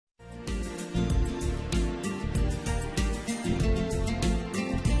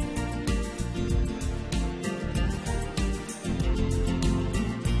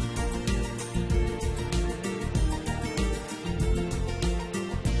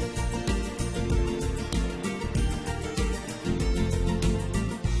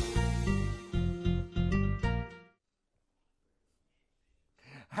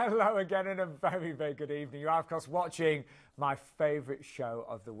Hello again and a very, very good evening. You are, of course, watching my favourite show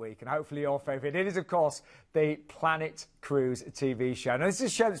of the week and hopefully your favourite. It is, of course, the Planet Cruise TV show. Now, this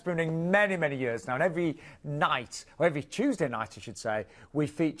is a show that's been running many, many years now, and every night, or every Tuesday night, I should say, we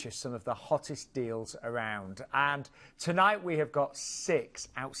feature some of the hottest deals around. And tonight we have got 6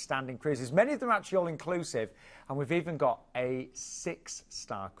 outstanding cruises. Many of them are actually all-inclusive, and we've even got a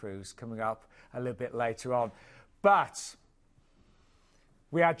 6-star cruise coming up a little bit later on. But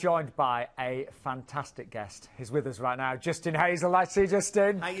we are joined by a fantastic guest. He's with us right now, Justin Hazel. Nice to see you,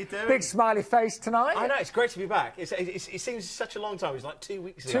 Justin. How you doing? Big smiley face tonight. I know, it's great to be back. It seems such a long time. It was like 2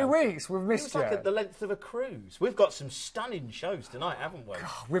 weeks ago. 2 weeks, we've missed you. It was like the length of a cruise. We've got some stunning shows tonight, haven't we?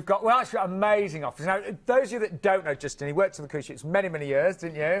 God, we've actually got amazing offers. Now, those of you that don't know Justin, he worked on the cruise ships many, many years,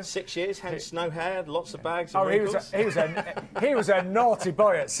 didn't you? 6 years, hence no hair, lots of bags. Oh, and he was a naughty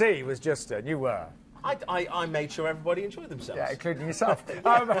boy at sea, was Justin. You were. I made sure everybody enjoyed themselves. Yeah, including yourself.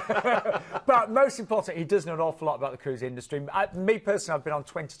 But most important, he does know an awful lot about the cruise industry. Me personally, I've been on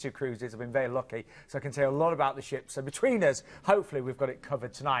 22 cruises. I've been very lucky, so I can tell you a lot about the ship. So between us, hopefully we've got it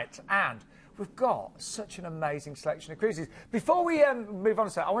covered tonight. And we've got such an amazing selection of cruises. Before we move on,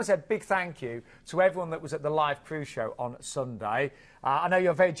 I want to say a big thank you to everyone that was at the live cruise show on Sunday. I know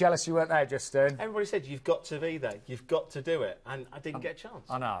you're very jealous you weren't there, Justin. Everybody said, you've got to be there. You've got to do it. And I didn't get a chance.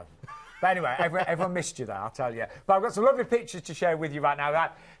 I know. But anyway, everyone missed you there, I'll tell you. But I've got some lovely pictures to share with you right now.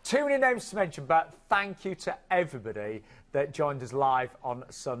 Too many names to mention, but thank you to everybody that joined us live on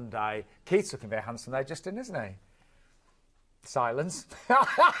Sunday. Keith's looking very handsome there, Justin, isn't he? Silence.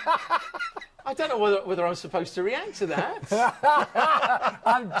 I don't know whether I'm supposed to react to that.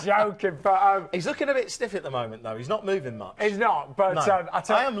 I'm joking, but... he's looking a bit stiff at the moment, though. He's not moving much. He's not, but... No.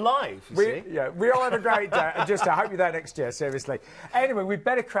 I am live, you see. Yeah, we all have a great day. And just I hope you're there next year, seriously. Anyway, we'd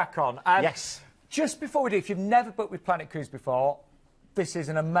better crack on. Yes. Just before we do, if you've never booked with Planet Cruise before, this is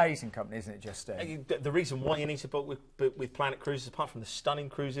an amazing company, isn't it, Justin? The reason why you need to book with Planet Cruises, apart from the stunning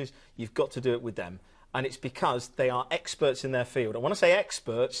cruises, you've got to do it with them. And it's because they are experts in their field. And when I say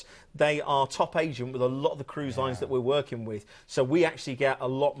experts, they are top agent with a lot of the cruise lines that we're working with. So we actually get a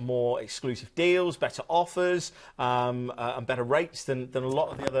lot more exclusive deals, better offers, and better rates than a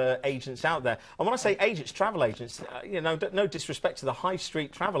lot of the other agents out there. And when I say agents, travel agents, you know, no disrespect to the high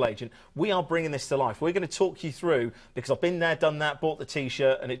street travel agent, we are bringing this to life. We're going to talk you through, because I've been there, done that, bought the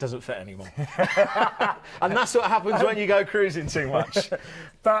T-shirt, and it doesn't fit anymore. And that's what happens when you go cruising too much.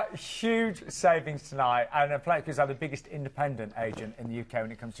 But huge savings tonight, and Planet Cruise are the biggest independent agent in the UK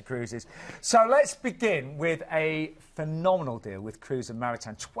when it comes to cruises. So let's begin with a phenomenal deal with Cruise and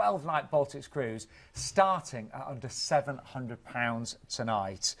Maritime. 12-night Baltic cruise, starting at under £700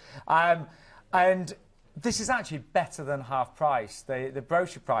 tonight. And this is actually better than half price. The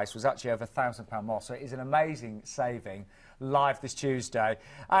brochure price was actually over £1,000 more, so it is an amazing saving live this Tuesday.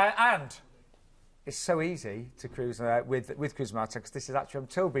 And it's so easy to cruise with Cruise Maritime, because this is actually on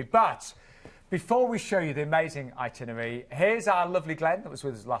Tilbury. But before we show you the amazing itinerary, here's our lovely Glenn that was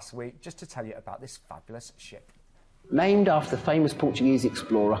with us last week, just to tell you about this fabulous ship. Named after the famous Portuguese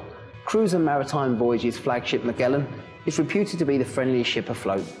explorer, Cruise and Maritime Voyages flagship Magellan is reputed to be the friendliest ship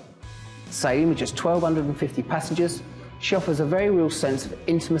afloat. Sailing with just 1,250 passengers, she offers a very real sense of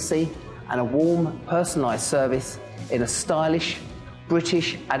intimacy and a warm, personalised service in a stylish,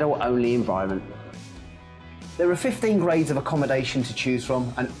 British, adult-only environment. There are 15 grades of accommodation to choose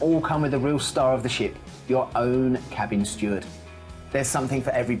from, and all come with the real star of the ship, your own cabin steward. There's something for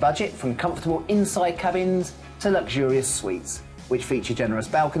every budget, from comfortable inside cabins to luxurious suites, which feature generous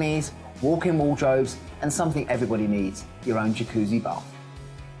balconies, walk-in wardrobes, and something everybody needs, your own jacuzzi bath.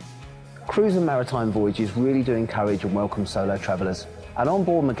 Cruise and Maritime Voyages really do encourage and welcome solo travellers, and on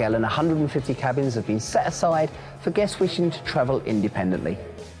board Magellan, 150 cabins have been set aside for guests wishing to travel independently.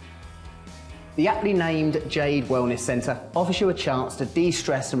 The aptly named Jade Wellness Centre offers you a chance to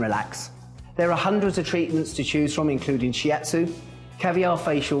de-stress and relax. There are hundreds of treatments to choose from, including shiatsu, caviar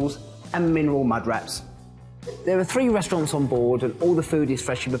facials and mineral mud wraps. There are 3 restaurants on board, and all the food is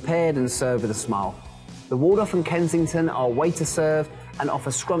freshly prepared and served with a smile. The Waldorf and Kensington are waiter served and offer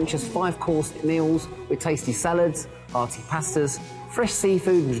scrumptious 5-course meals with tasty salads, hearty pastas, fresh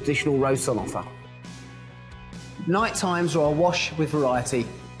seafood and traditional roasts on offer. Night times are awash with variety.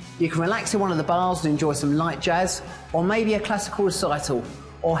 You can relax in one of the bars and enjoy some light jazz, or maybe a classical recital,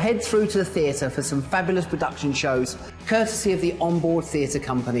 or head through to the theatre for some fabulous production shows, courtesy of the onboard theatre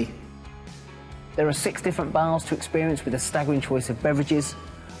company. There are 6 different bars to experience, with a staggering choice of beverages,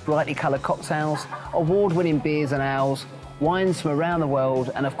 brightly coloured cocktails, award-winning beers and ales, wines from around the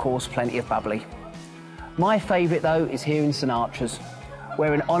world, and of course plenty of bubbly. My favourite though is here in Sinatra's,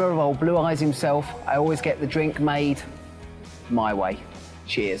 where in honour of old Blue Eyes himself, I always get the drink made my way.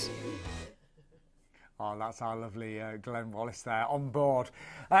 Cheers. Oh, that's our lovely Glenn Wallace there on board.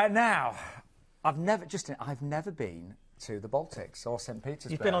 Now, I've never been to the Baltics or St.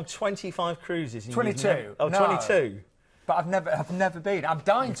 Petersburg. You've been on 25 cruises. 22. Oh, no. 22. But I've never been. I'm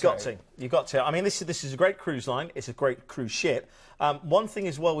dying to. You've got to. I mean, this is a great cruise line. It's a great cruise ship. One thing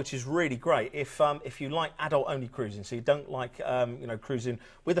as well, which is really great, if you like adult-only cruising, so you don't like cruising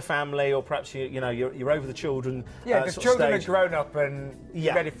with a family, or perhaps you're over the children. Yeah, because children are grown up and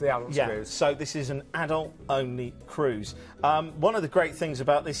ready for the adult cruise. So this is an adult-only cruise. One of the great things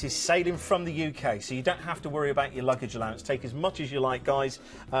about this is sailing from the UK, so you don't have to worry about your luggage allowance. Take as much as you like, guys,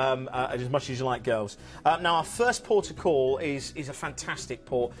 and as much as you like, girls. Now, our first port of call is a fantastic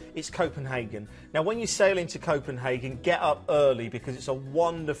port. It's Copenhagen. Now, when you sail into Copenhagen, get up early, because it's a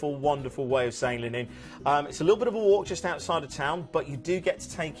wonderful, wonderful way of sailing in. It's a little bit of a walk just outside of town, but you do get to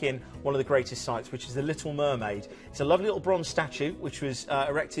take in one of the greatest sights, which is the Little Mermaid. It's a lovely little bronze statue, which was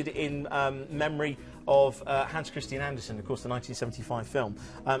erected in memory of Hans Christian Andersen, of course, the 1975 film.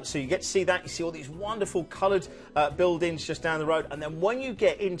 So you get to see that. You see all these wonderful coloured buildings just down the road. And then when you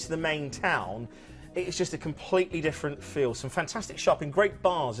get into the main town, it's just a completely different feel. Some fantastic shopping, great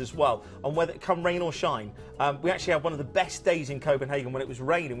bars as well, and whether it come rain or shine. We actually had one of the best days in Copenhagen when it was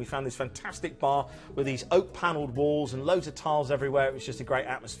raining. We found this fantastic bar with these oak-panelled walls and loads of tiles everywhere. It was just a great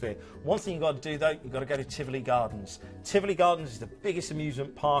atmosphere. One thing you've got to do, though, you've got to go to Tivoli Gardens. Tivoli Gardens is the biggest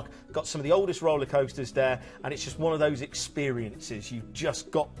amusement park, got some of the oldest roller coasters there, and it's just one of those experiences you've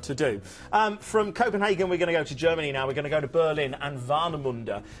just got to do. From Copenhagen, we're going to go to Germany now. We're going to go to Berlin and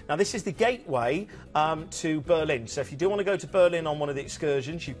Warnemünde. Now, this is the gateway to Berlin. So if you do want to go to Berlin on one of the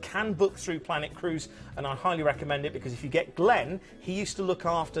excursions, you can book through Planet Cruise, and I highly recommend it, because if you get Glenn, he used to look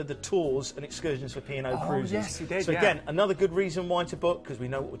after the tours and excursions for P&O Cruises. Yes, he did. So again, another good reason why to book, because we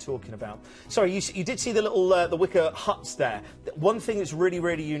know what we're talking about. Sorry, you did see the little the wicker huts there. One thing that's really,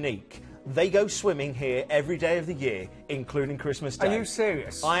 really unique. They go swimming here every day of the year, including Christmas Day. Are you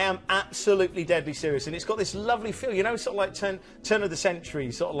serious? I am absolutely deadly serious, and it's got this lovely feel, you know, sort of like turn of the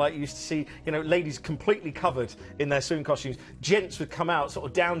century, sort of like you used to see, you know, ladies completely covered in their swim costumes. Gents would come out sort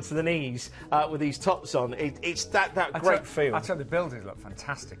of down to the knees with these tops on. It's that great feel. I tell you, the buildings look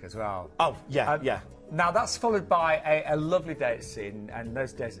fantastic as well. Oh, yeah, yeah. Now, that's followed by a lovely day at sea, and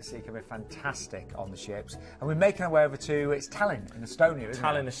those days at sea can be fantastic on the ships. And we're making our way over to, it's Tallinn in Estonia, isn't it?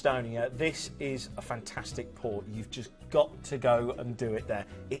 Tallinn, Estonia. This is a fantastic port. You've just got to go and do it there.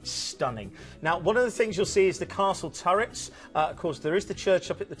 It's stunning. Now, one of the things you'll see is the castle turrets. Of course, there is the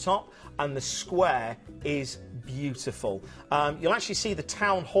church up at the top, and the square is beautiful. You'll actually see the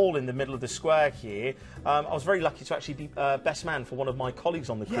town hall in the middle of the square here. I was very lucky to actually be best man for one of my colleagues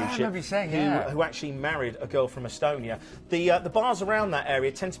on the cruise ship. I remember you saying, who actually married a girl from Estonia. The bars around that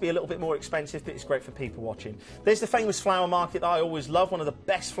area tend to be a little bit more expensive, but it's great for people watching. There's the famous flower market that I always love, one of the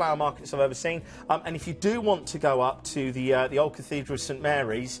best flower markets I've ever seen. And if you do want to go up to the old Cathedral of St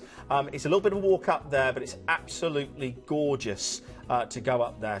Mary's, it's a little bit of a walk up there, but it's absolutely gorgeous to go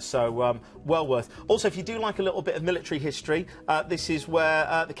up there, so well worth. Also, if you do like a little bit of military history, this is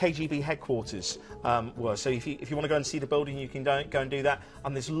where the KGB headquarters were. So if you want to go and see the building, you can go and do that.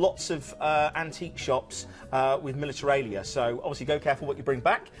 And there's lots of antique shops with militaralia, so obviously go careful what you bring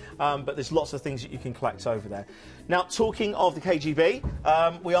back, but there's lots of things that you can collect over there. Now, talking of the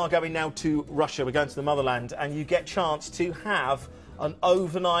KGB, we are going now to Russia. We're going to the motherland, and you get a chance to have an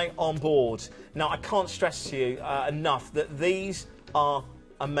overnight on board. Now, I can't stress to you enough that these are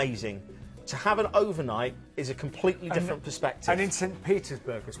amazing. To have an overnight is a completely different perspective. And in St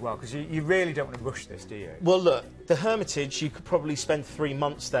Petersburg as well, because you really don't want to rush this, do you? Well, look, the Hermitage, you could probably spend 3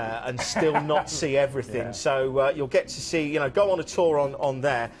 months there and still not see everything. Yeah. So you'll get to see, you know, go on a tour on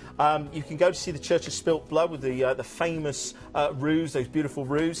there. You can go to see the Church of Spilt Blood with the famous roos, those beautiful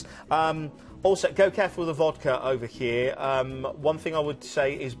roos. Also, go careful with the vodka over here. One thing I would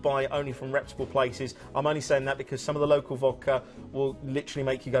say is buy only from reputable places. I'm only saying that because some of the local vodka will literally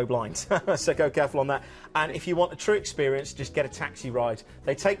make you go blind. So go careful on that. And if you want a true experience, just get a taxi ride.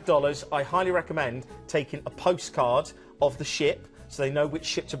 They take dollars. I highly recommend taking a postcard of the ship so they know which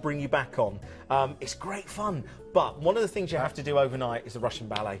ship to bring you back on. It's great fun. But one of the things you have to do overnight is the Russian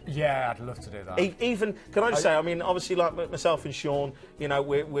ballet. Yeah, I'd love to do that. Even, can I just say, I mean, obviously, like myself and Sean, you know,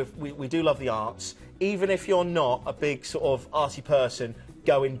 we do love the arts. Even if you're not a big sort of arty person,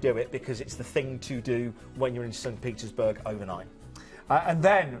 go and do it, because it's the thing to do when you're in St. Petersburg overnight. And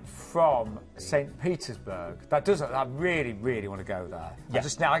then from St. Petersburg, I really, really want to go there. Yeah.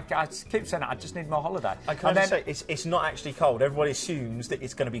 I just keep saying that, I just need more holiday. I can just say, it's not actually cold. Everybody assumes that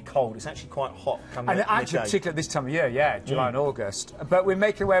it's going to be cold. It's actually quite hot coming And actually, particularly this time of year, July and August. But we're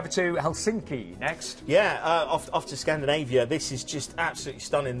making our way over to Helsinki next. Yeah, off to Scandinavia. This is just absolutely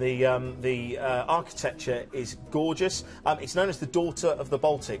stunning. The architecture is gorgeous. It's known as the daughter of the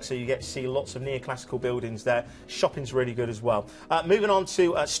Baltic, so you get to see lots of neoclassical buildings there. Shopping's really good as well. Moving on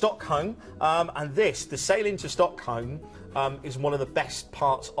to Stockholm, and the sailing to Stockholm is one of the best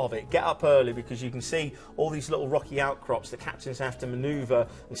parts of it. Get up early because you can see all these little rocky outcrops. The captains have to manoeuvre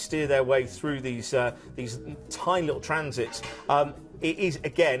and steer their way through these tiny little transits. It is,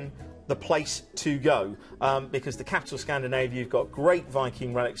 again, the place to go because the capital of Scandinavia, you've got great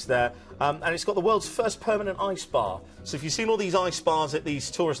Viking relics there, and it's got the world's first permanent ice bar. So if you've seen all these ice bars at these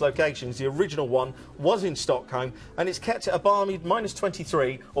tourist locations, the original one was in Stockholm, and it's kept at a balmy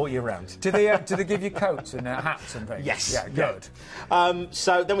 -23 all year round. Do they give you coats and hats and things? Yes. Yeah, good. Yeah.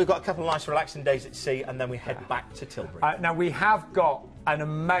 So then we've got a couple of nice relaxing days at sea, and then we head back to Tilbury. Now we have got an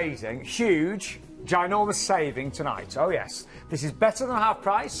amazing, huge, ginormous saving tonight. Oh yes, this is better than half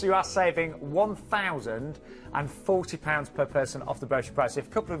price, so you are saving £1,040 per person off the brochure price. If a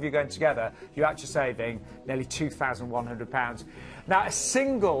couple of you are going together, you're actually saving nearly £2,100. Now a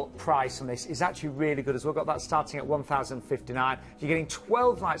single price on this is actually really good as well. Got that starting at £1,059. You're getting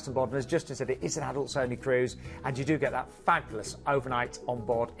 12 nights on board, and as Justin said, it is an adults only cruise, and you do get that fabulous overnight on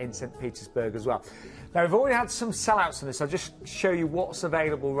board in St. Petersburg as well. Now we've already had some sellouts on this. I'll just show you what's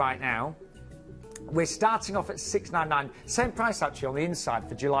available right now. We're starting off at $699, same price actually on the inside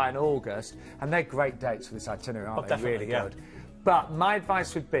for July and August, and they're great dates for this itinerary, aren't they? Really good. But my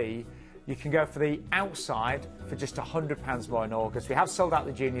advice would be you can go for the outside for just £100 more in August. We have sold out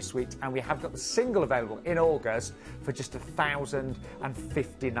the junior suite, and we have got the single available in August for just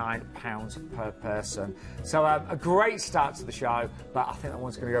 £1,059 per person. So a great start to the show, but I think that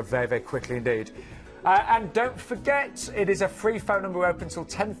one's going to go very, very quickly indeed. And don't forget, it is a free phone number open until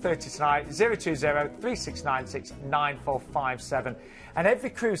 10:30 tonight, 020-3696-9457. And every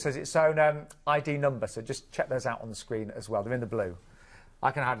cruise has its own ID number, so just check those out on the screen as well. They're in the blue.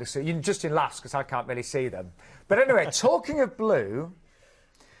 I can hardly see. Justin laughs because I can't really see them. But anyway, talking of blue,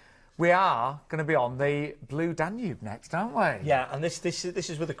 we are going to be on the Blue Danube next, aren't we? Yeah, and this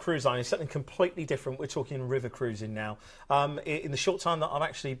is with a cruise line. It's something completely different. We're talking river cruising now. In the short time that I've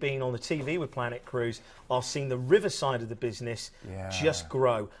actually been on the TV with Planet Cruise, I've seen the river side of the business just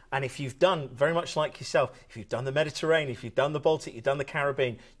grow. And if you've done, very much like yourself, if you've done the Mediterranean, if you've done the Baltic, you've done the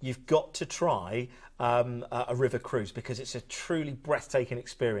Caribbean, you've got to try a river cruise because it's a truly breathtaking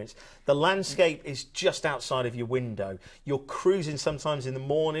experience. The landscape is just outside of your window. You're cruising sometimes in the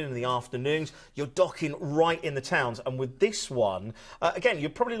morning and the afternoons. You're docking right in the towns. And with this one, again,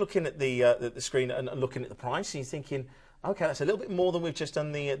 you're probably looking at the screen and looking at the price, and you're thinking, OK, that's a little bit more than we've just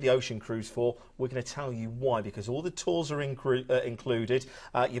done the ocean cruise for. We're going to tell you why, because all the tours are included.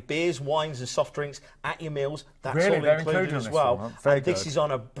 Your beers, wines and soft drinks at your meals, that's really? all included as well. This is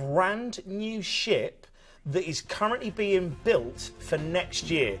on a brand new ship that is currently being built for next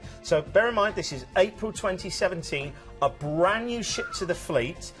year. So bear in mind, this is April 2017, a brand new ship to the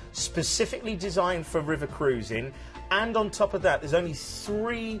fleet, specifically designed for river cruising. And on top of that, there's only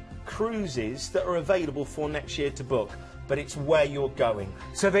 3 cruises that are available for next year to book. But it's where you're going.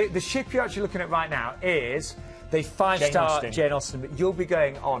 So the ship you're actually looking at right now is the 5-star Jane Austen, but you'll be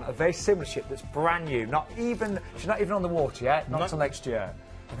going on a very similar ship that's brand new. She's not even on the water yet, not until next year.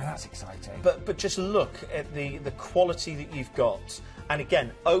 I mean, that's exciting. But just look at the quality that you've got. And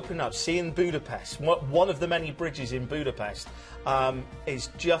again, open up, seeing Budapest, one of the many bridges in Budapest, is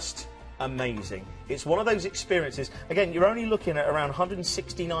just amazing. It's one of those experiences. Again, you're only looking at around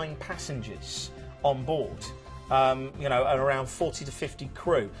 169 passengers on board. You know, and around 40 to 50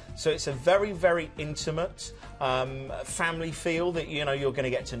 crew. So it's a very, very intimate family feel that, you know, you're going to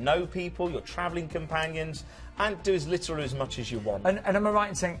get to know people, your travelling companions, and do as little or as much as you want. And am I right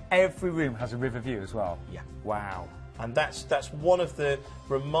in saying every room has a river view as well? Yeah. Wow. And that's one of the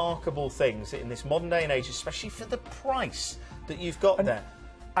remarkable things in this modern day and age, especially for the price that you've got there.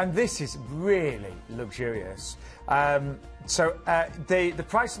 And this is really luxurious. So the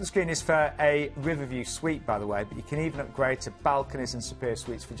price on the screen is for a Riverview suite, by the way, but you can even upgrade to balconies and superior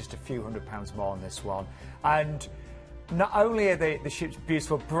suites for just a few £100s more on this one. And not only are the ships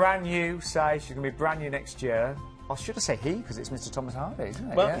beautiful, brand new, say she's going to be brand new next year. Or should I say he, because it's Mr. Thomas Hardy,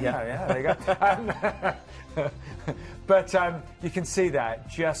 isn't it? Well, yeah, there you go. But you can see there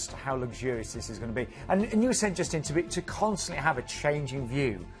just how luxurious this is going to be. And you were saying, Justin, to constantly have a changing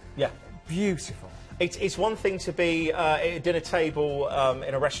view. Yeah. Beautiful. It's one thing to be at a dinner table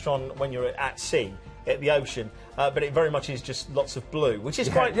in a restaurant when you're at sea, at the ocean, but it very much is just lots of blue, which is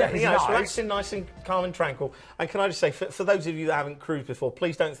quite, it's nice. relaxing, nice and calm and tranquil. And can I just say, for those of you that haven't cruised before,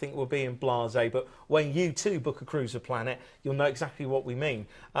 please don't think we're being blasé, but when you too book a cruise of Planet, you'll know exactly what we mean.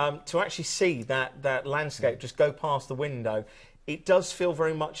 To actually see that landscape just go past the window, it does feel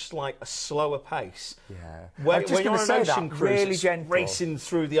very much like a slower pace. Yeah. When you're on an ocean cruise, really gentle, racing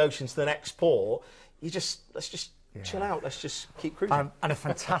through the ocean to the next port, let's just chill out. Let's just keep cruising. And a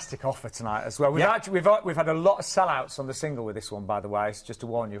fantastic offer tonight as well. We've had a lot of sellouts on the single with this one, by the way. So just to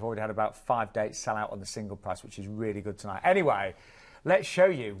warn you, you've already had about 5 dates sell out on the single price, which is really good tonight. Anyway, let's show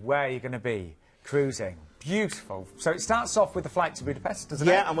you where you're going to be cruising. Beautiful. So it starts off with the flight to Budapest, doesn't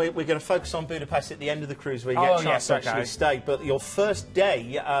it? Yeah, and we're going to focus on Budapest at the end of the cruise where you get a chance to actually stay. But your first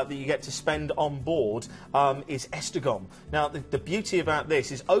day that you get to spend on board is Esztergom. Now, the beauty about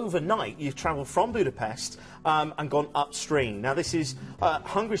this is overnight you've travelled from Budapest and gone upstream. Now, this is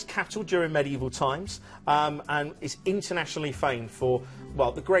Hungary's capital during medieval times and is internationally famed for,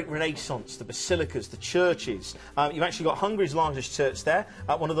 well, the great Renaissance, the basilicas, the churches. You've actually got Hungary's largest church there,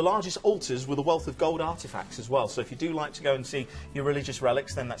 one of the largest altars with a wealth of gold artefacts as well. So if you do like to go and see your religious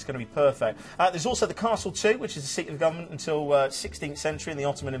relics, then that's going to be perfect. There's also the castle too, which is the seat of the government until 16th century in the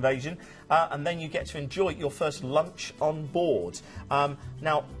Ottoman invasion. And then you get to enjoy your first lunch on board.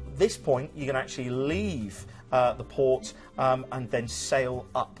 Now, this point, you can actually leave the port and then sail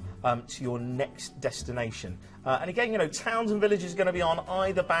up to your next destination. And again, you know, towns and villages are going to be on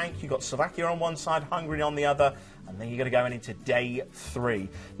either bank. You've got Slovakia on one side, Hungary on the other, and then you're going to go into day 3.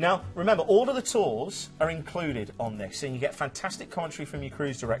 Now, remember, all of the tours are included on this, and you get fantastic commentary from your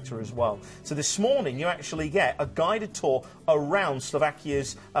cruise director as well. So this morning, you actually get a guided tour around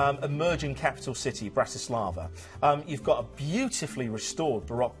Slovakia's emerging capital city, Bratislava. You've got a beautifully restored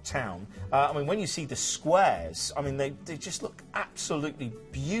Baroque town. I mean, when you see the squares, I mean, they just look absolutely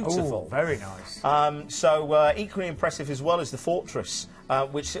beautiful. Oh, very nice. So equally impressive as well as the fortress,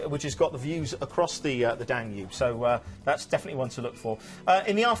 which has got the views across the Danube. So that's definitely one to look for.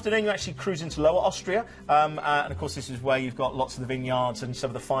 In the afternoon, you actually cruise into Lower Austria, and of course this is where you've got lots of the vineyards and some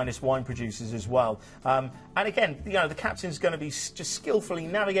of the finest wine producers as well. And again, you know, the captain's going to be just skillfully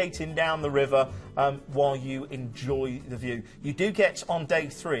navigating down the river while you enjoy the view. You do get on day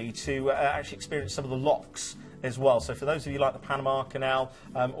 3 to actually experience some of the locks as well. So for those of you like the Panama Canal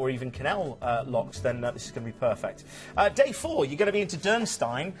or even canal locks, then this is going to be perfect. Day 4, you're going to be into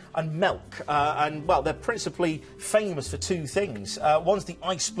Dürnstein and Melk. And, well, they're principally famous for 2 things. One's the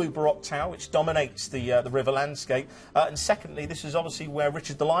ice blue Baroque tower, which dominates the river landscape. And secondly, this is obviously where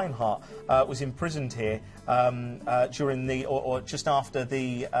Richard the Lionheart was imprisoned here during the, or just after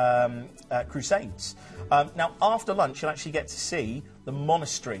the Crusades. Now, after lunch, you'll actually get to see the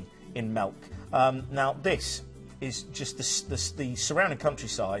monastery in Melk. Now, this is just the surrounding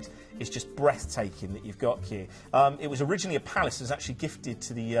countryside is just breathtaking that you've got here. It was originally a palace that was actually gifted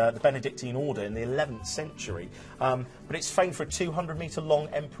to the Benedictine order in the 11th century, but it's famed for a 200-metre long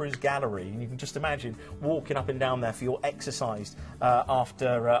Emperor's Gallery, and you can just imagine walking up and down there for your exercise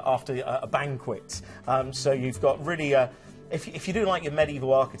after a banquet. So you've got really if you do like your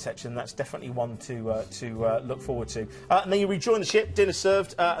medieval architecture, then that's definitely one to look forward to. And then you rejoin the ship, dinner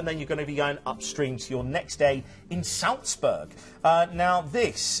served, and then you're going to be going upstream to your next day in Salzburg. Now,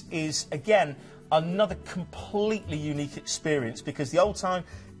 this is, again, another completely unique experience because the old time,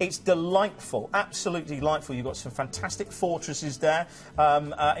 it's delightful, absolutely delightful. You've got some fantastic fortresses there.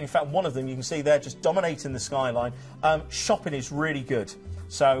 In fact, one of them you can see there just dominating the skyline. Shopping is really good.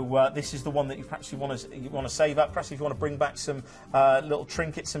 So this is the one that you perhaps you want to save up. Perhaps if you want to bring back some little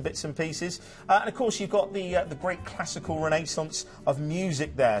trinkets and bits and pieces. And of course, you've got the great classical renaissance of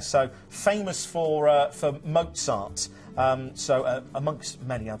music there. So famous for Mozart. Amongst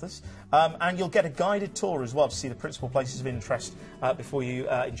many others. And you'll get a guided tour as well to see the principal places of interest before you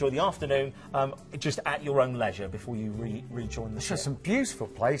enjoy the afternoon, just at your own leisure before you rejoin the ship. There's some beautiful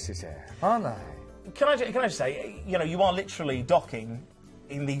places here, aren't they? Can I just say, you know, you are literally docking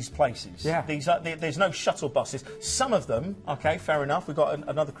in these places. Yeah. There's no shuttle buses. Some of them, okay, fair enough. We've got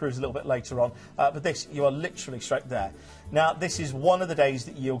another cruise a little bit later on. But this, you are literally straight there. Now, this is one of the days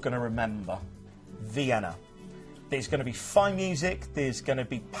that you're going to remember. Vienna. There's going to be fine music, there's going to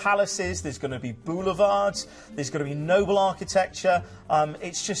be palaces, there's going to be boulevards, there's going to be noble architecture.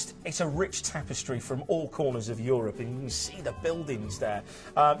 It's a rich tapestry from all corners of Europe, and you can see the buildings there.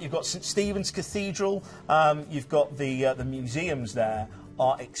 You've got St Stephen's Cathedral, you've got the museums there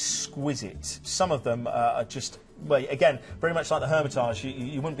are exquisite. Some of them are just well, again, very much like the Hermitage,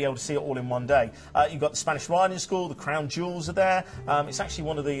 you wouldn't be able to see it all in one day. You've got the Spanish Riding School, the Crown Jewels are there. It's actually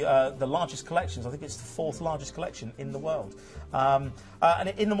one of the largest collections. I think it's the 4th largest collection in the world. And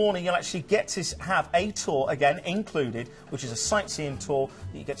in the morning, you'll actually get to have a tour, again, included, which is a sightseeing tour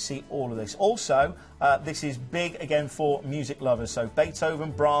that you get to see all of this. Also, this is big, again, for music lovers. So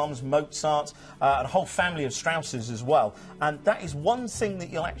Beethoven, Brahms, Mozart, and a whole family of Strausses as well. And that is one thing that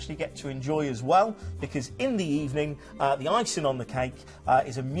you'll actually get to enjoy as well, because in the evening, the icing on the cake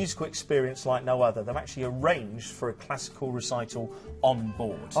is a musical experience like no other. They've actually arranged for a classical recital on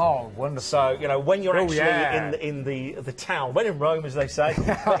board. Oh, wonderful. So, you know, when you're actually in the town, when in Rome, as they say,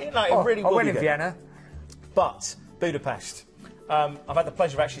 but, you know, it really will when be in good. Vienna. But Budapest. I've had the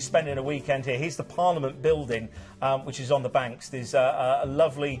pleasure of actually spending a weekend here. Here's the Parliament building, which is on the banks. There's a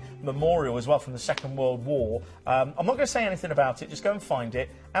lovely memorial as well from the Second World War. I'm not going to say anything about it, just go and find it.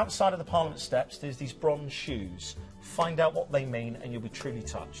 Outside of the Parliament steps, there's these bronze shoes. Find out what they mean and you'll be truly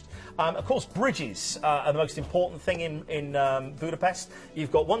touched. Of course, bridges are the most important thing in Budapest.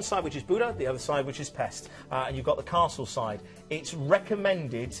 You've got one side which is Buda, the other side which is Pest, and you've got the castle side. It's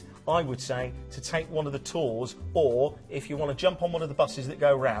recommended, I would say, to take one of the tours, or if you want to jump on one of the buses that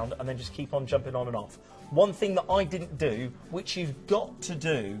go around and then just keep on jumping on and off. One thing that I didn't do, which you've got to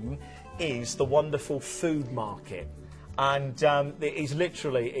do, is the wonderful food market. And it is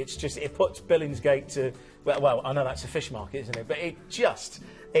literally, it puts Billingsgate to, well, I know that's a fish market, isn't it? But it just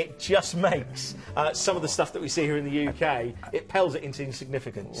makes some of the stuff that we see here in the UK, it pales it into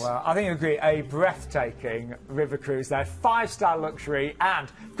insignificance. Well, I think you agree, a breathtaking river cruise there, 5-star luxury, and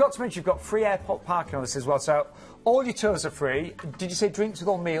got to mention you've got free airport parking on this as well, so all your tours are free. Did you say drinks with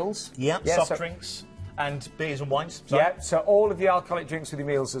all meals? Yeah, soft drinks and beers and wines. Sorry. Yeah, so all of the alcoholic drinks with your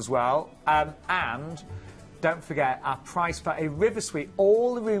meals as well, and don't forget our price for a river suite.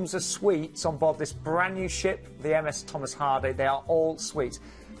 All the rooms are suites on board this brand new ship, the MS Thomas Hardy. They are all suites.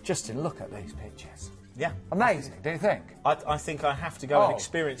 Justin, look at these pictures. Yeah. Amazing, do you think? I think I have to go and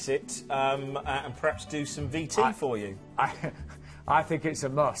experience it and perhaps do some VT for you. I think it's a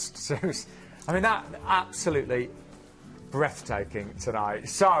must. I mean, that absolutely breathtaking tonight.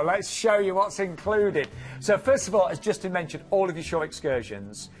 So let's show you what's included. So first of all, as Justin mentioned, all of your shore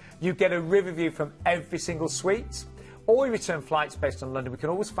excursions, you get a river view from every single suite. All your return flights based on London. We can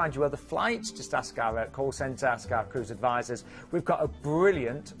always find you other flights. Just ask our call centre, ask our cruise advisors. We've got a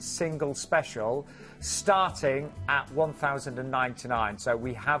brilliant single special starting at £1,099. So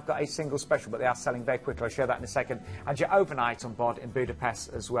we have got a single special, but they are selling very quickly. I'll show that in a second. And your overnight on board in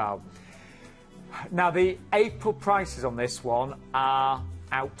Budapest as well. Now, the April prices on this one are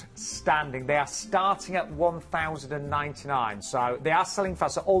outstanding. They are starting at £1,099. So they are selling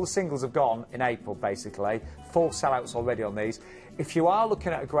fast. So all the singles have gone in April, basically. 4 sellouts already on these. If you are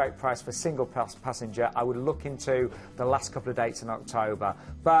looking at a great price for single passenger, I would look into the last couple of dates in October.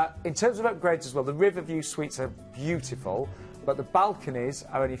 But in terms of upgrades as well, the Riverview suites are beautiful, but the balconies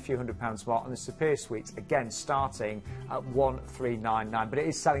are only a few £100s more, and the Superior suites, again, starting at £1,399. But it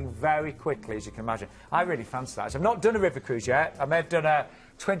is selling very quickly, as you can imagine. I really fancy that. So I've not done a river cruise yet. I may have done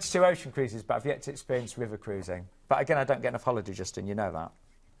 22 ocean cruises, but I've yet to experience river cruising. But again, I don't get enough holiday, Justin, you know that.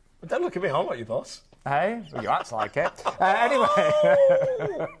 But don't look at me, I'm not your boss. Hey, well, you act like it. Anyway.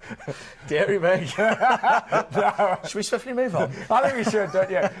 Dairy Meg. No. Should we swiftly move on? I think we should, don't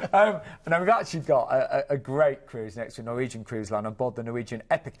you? Now, we've actually got a great cruise next to Norwegian Cruise Line on board the Norwegian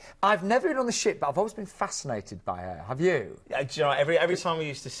Epic. I've never been on the ship, but I've always been fascinated by her. Have you? Yeah, do you know, every time we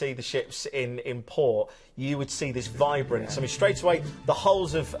used to see the ships in port, you would see this vibrance. I mean, straight away, the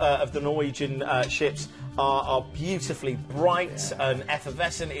hulls of the Norwegian ships are beautifully bright and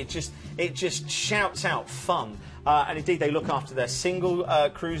effervescent. It just shouts out fun. And indeed, they look after their single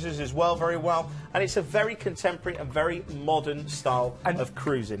cruisers as well very well. And it's a very contemporary and very modern style of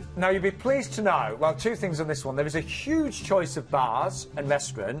cruising. Now, you'll be pleased to know, well, 2 things on this one. There is a huge choice of bars and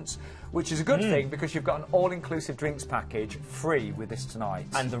restaurants, which is a good thing because you've got an all-inclusive drinks package free with this tonight.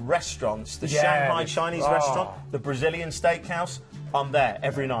 And the restaurants, the Shanghai Chinese restaurant, the Brazilian steakhouse, I'm there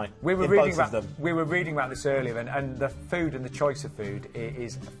every night. We were reading about this earlier, and the food and the choice of food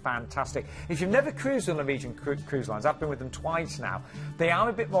is fantastic. If you've never cruised on Norwegian cruise lines, I've been with them twice now. They are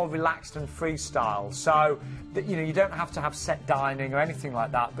a bit more relaxed and freestyle, so that, you know, you don't have to have set dining or anything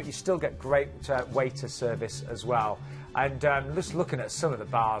like that, but you still get great waiter service as well. And just looking at some of the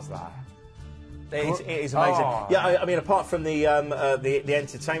bars there. It is amazing. Oh. Yeah, I mean, apart from the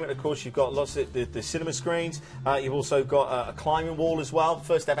entertainment, of course, you've got lots of the cinema screens. You've also got a climbing wall as well.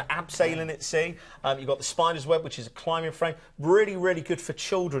 First ever abseiling at sea. You've got the spider's web, which is a climbing frame. Really, really good for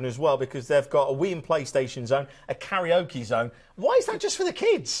children as well, because they've got a Wii and PlayStation zone, a karaoke zone. Why is that just for the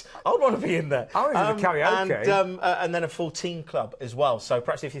kids? I would want to be in there. Oh, it's a karaoke. And then a full teen club as well. So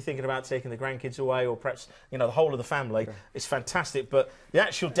perhaps if you're thinking about taking the grandkids away, or perhaps, you know, the whole of the family, it's fantastic. But the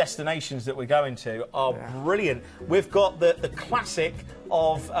actual destinations that we're going to are brilliant. We've got the classic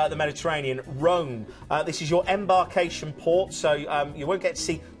of the Mediterranean, Rome. This is your embarkation port, so you won't get to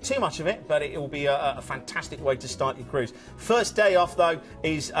see too much of it, but it will be a fantastic way to start your cruise. First day off, though,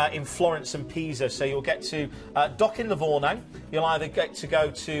 is in Florence and Pisa, so you'll get to dock in Livorno. You'll either get to go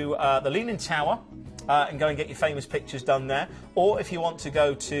to the Leaning Tower, and go and get your famous pictures done there. Or if you want to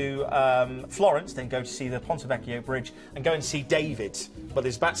go to Florence, then go to see the Ponte Vecchio Bridge and go and see David. But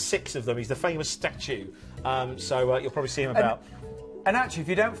there's about 6 of them. He's the famous statue. So you'll probably see him about. And actually, if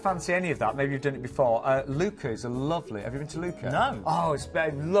you don't fancy any of that, maybe you've done it before, Lucca is a lovely... Have you been to Lucca? No. Oh, it's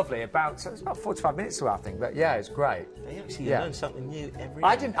lovely. It's about 45 minutes away, I think. But, yeah, it's great. You actually learn something new every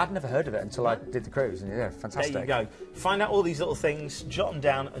day. I'd never heard of it until I did the cruise. And, yeah, fantastic. There you go. Find out all these little things, jot them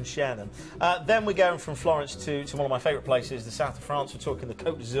down and share them. Then we're going from Florence to one of my favourite places, the south of France. We're talking the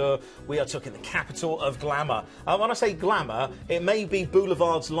Côte d'Azur. We are talking the capital of glamour. When I say glamour, it may be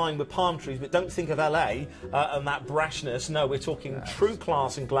boulevards lined with palm trees, but don't think of LA and that brashness. No, we're talking true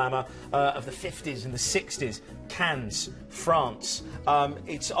class and glamour of the 50s and the 60s. Cannes, France.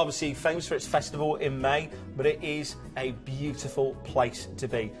 It's obviously famous for its festival in May, but it is a beautiful place to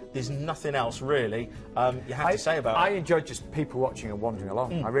be. There's nothing else really you have to say about it. I enjoyed just people watching and wandering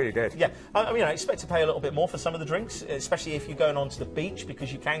along. I really did. Yeah, I mean, I expect to pay a little bit more for some of the drinks, especially if you're going onto the beach,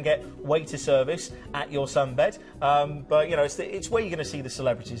 because you can get waiter service at your sunbed. But you know, it's where you're going to see the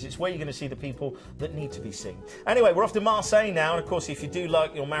celebrities. It's where you're going to see the people that need to be seen. Anyway, we're off to Marseille now, and of course, if you do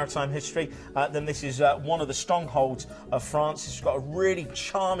like your maritime history, then this is one of the strongholds of France. It's got a really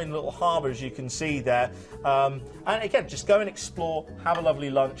charming little harbour, as you can see there. And again, just go and explore, have a lovely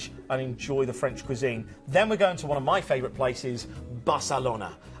lunch, and enjoy the French cuisine. Then we're going to one of my favourite places,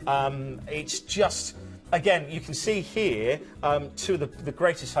 Barcelona. It's just... Again, you can see here two of the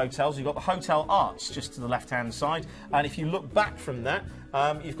greatest hotels. You've got the Hotel Arts just to the left-hand side, and if you look back from that,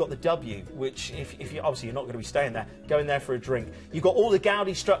 you've got the W, which if you obviously you're not going to be staying there, go in there for a drink. You've got all the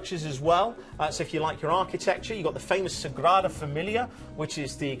Gaudi structures as well. So if you like your architecture, you've got the famous Sagrada Familia, which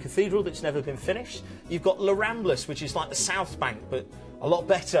is the cathedral that's never been finished. You've got La Ramblas, which is like the South Bank, but a lot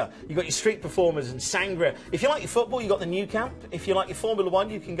better. You've got your street performers and sangria. If you like your football, you've got the Nou Camp. If you like your Formula One,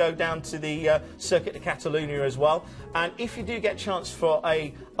 you can go down to the Circuit de Catalunya as well. And if you do get a chance for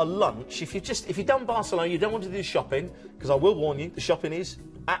a lunch, if you've done Barcelona, you don't want to do shopping, because I will warn you, the shopping is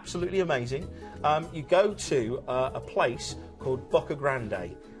absolutely amazing. You go to a place called Boca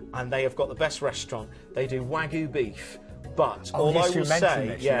Grande, and they have got the best restaurant. They do Wagyu beef. But all I will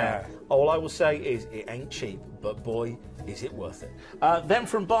say, all I will say is it ain't cheap, but boy, is it worth it. Then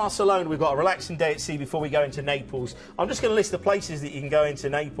from Barcelona, we've got a relaxing day at sea before we go into Naples. I'm just going to list the places that you can go into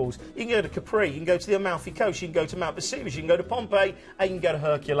Naples. You can go to Capri, you can go to the Amalfi Coast, you can go to Mount Vesuvius, you can go to Pompeii, and you can go to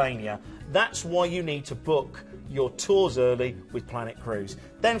Herculaneum. That's why you need to book your tours early with Planet Cruise.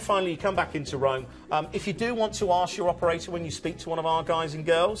 Then finally you come back into Rome. If you do want to ask your operator when you speak to one of our guys and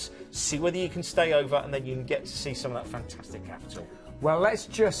girls, see whether you can stay over, and then you can get to see some of that fantastic capital. Well, let's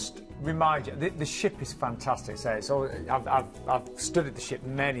just remind you, the ship is fantastic. So it's all, I've studied the ship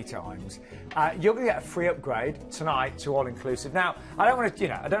many times. You're going to get a free upgrade tonight to all-inclusive. Now, I don't want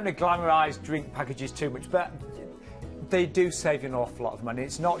to, I don't want to glamorise drink packages too much, but they do save you an awful lot of money.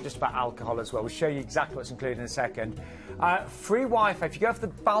 It's not just about alcohol as well. We'll show you exactly what's included in a second. Free Wi-Fi. If you go for the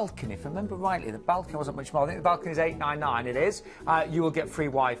balcony, if I remember rightly, the balcony wasn't much more. I think the balcony is $8.99. It is. You will get free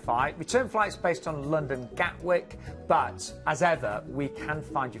Wi-Fi. Return flights based on London Gatwick, but as ever, we can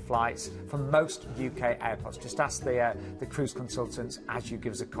find you flights from most UK airports. Just ask the cruise consultants as you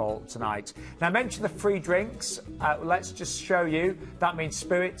give us a call tonight. Now, I mentioned the free drinks. Let's just show you. That means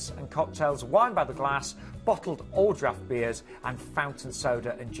spirits and cocktails, wine by the glass, bottled or draft beers, and fountain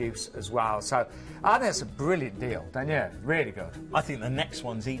soda and juice as well. So I think that's a brilliant deal, don't you? Really good. I think the next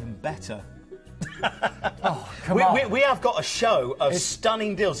one's even better. Oh, come on. We have got a show of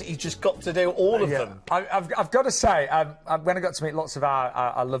stunning deals that you've just got to do all of them. I've got to say, when I got to meet lots of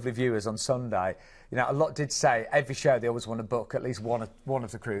our lovely viewers on Sunday, You know, a lot did say every show they always want to book at least one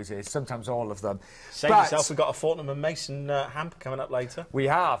of the cruises, sometimes all of them. Save yourself, we've got a Fortnum and Mason hamper coming up later. We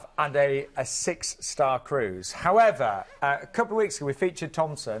have, and a 6-star cruise. However, a couple of weeks ago we featured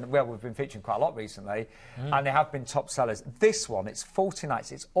Thomson. Well, we've been featuring quite a lot recently, and they have been top sellers. This one, it's 40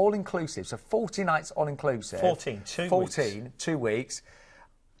 nights. It's all-inclusive, so 40 nights all-inclusive. 14, 2 weeks.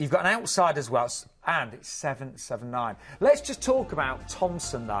 You've got an outside as well, and it's 779. Let's just talk about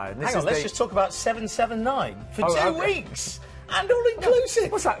Thomson, though. Hang on, let's just talk about 779 for 2 weeks and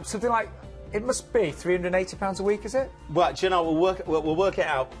all-inclusive. What's that? Something like, it must be £380 a week, is it? Well, do you know, we'll work it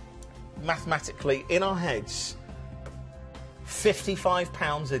out mathematically in our heads.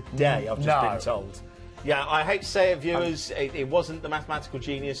 £55 a day, I've just been told. Yeah, I hate to say it, viewers, it wasn't the mathematical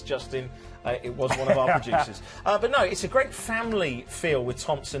genius, Justin. It was one of our producers. But no, it's a great family feel with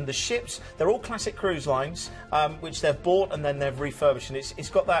Thomson. The ships, they're all classic cruise lines, which they've bought and then they've refurbished. And it's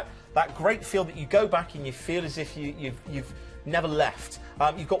got that great feel that you go back and you feel as if you've never left.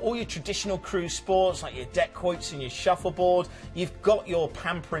 You've got all your traditional cruise sports like your deck hoists and your shuffleboard. You've got your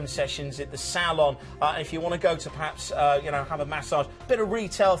pampering sessions at the salon. If you want to go to perhaps have a massage, bit of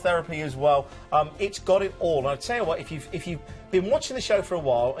retail therapy as well. It's got it all. And I tell you what, if you've been watching the show for a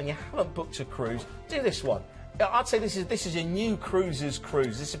while and you haven't booked a cruise, do this one. I'd say this is a new cruiser's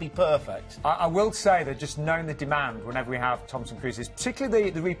cruise. This would be perfect. I will say that just knowing the demand whenever we have Thomson cruises, particularly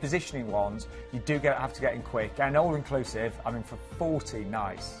the repositioning ones, you do have to get in quick. And all-inclusive, I mean, for 40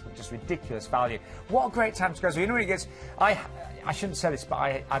 nights, just ridiculous value. What a great time to go. So, you know, when it gets... I shouldn't say this, but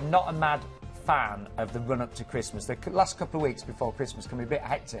I'm not a mad fan of the run-up to Christmas. The last couple of weeks before Christmas can be a bit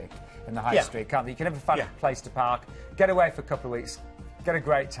hectic in the high street, can't they? You can never find a place to park, get away for a couple of weeks, get a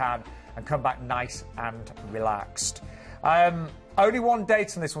great tan, and come back nice and relaxed. Only one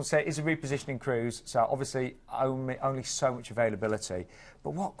date on this one, say, is a repositioning cruise, so obviously only so much availability.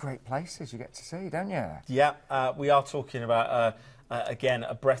 But what great places you get to see, don't you? Yeah, we are talking about, again,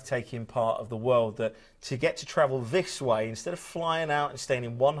 a breathtaking part of the world, that to get to travel this way, instead of flying out and staying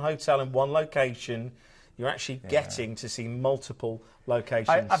in one hotel in one location, you're actually getting to see multiple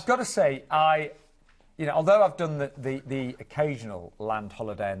locations. I've got to say, although I've done the occasional land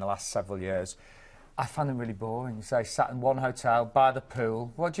holiday in the last several years, I find them really boring. You say, sat in one hotel by the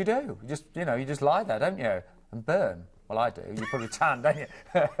pool. What do? You just lie there, don't you, and burn. Well, I do. You probably tan, don't you?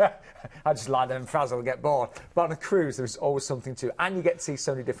 I just lie there and frazzle and get bored. But on a cruise, there's always something to, and you get to see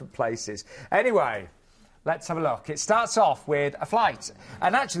so many different places. Anyway, let's have a look. It starts off with a flight.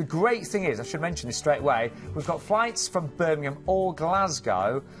 And actually, the great thing is, I should mention this straight away, we've got flights from Birmingham or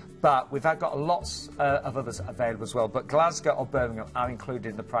Glasgow, but we've got lots of others available as well. But Glasgow or Birmingham are included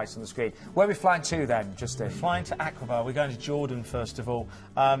in the price on the screen. Where are we flying to then, Justin? We're flying to Aqaba. We're going to Jordan, first of all.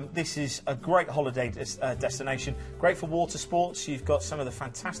 This is a great holiday destination. Great for water sports. You've got some of the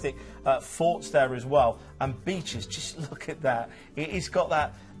fantastic forts there as well. And beaches. Just look at that. It's got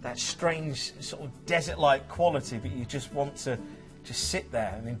that strange sort of desert-like quality, but you just want to just sit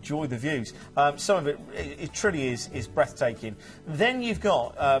there and enjoy the views. Some of it truly is breathtaking. Then you've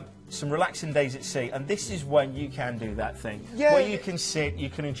got some relaxing days at sea, and this is when you can do that thing where you can sit,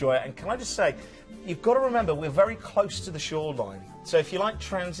 you can enjoy it. And can I just say, you've got to remember, we're very close to the shoreline. So if you like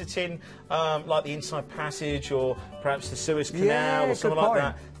transiting, like the Inside Passage or perhaps the Suez Canal or something like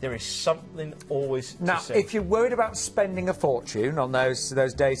that, there is something always to see. Now, if you're worried about spending a fortune on those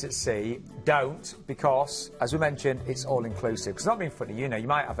days at sea, don't, because, as we mentioned, it's all-inclusive. It's not being funny, you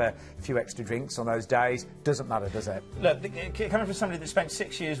might have a few extra drinks on those days. Doesn't matter, does it? Look, coming from somebody that spent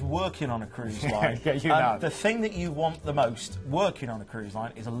 6 years working on a cruise line, know. The thing that you want the most working on a cruise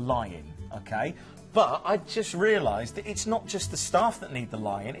line is a lie-in, OK? But I just realised that it's not just the staff that need the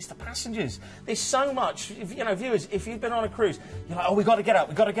lie-in, it's the passengers. There's so much, viewers, if you've been on a cruise, you're like, oh, we've got to get up,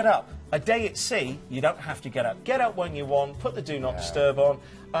 we've got to get up. A day at sea, you don't have to get up. Get up when you want, put the Do Not Disturb on,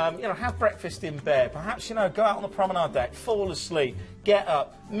 have breakfast in bed, perhaps, go out on the promenade deck, fall asleep, get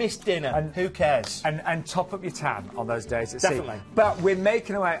up, miss dinner, and who cares? And top up your tan on those days at sea. Definitely. But we're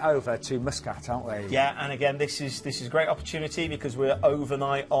making our way over to Muscat, aren't we? Yeah, and again, this is a great opportunity because we're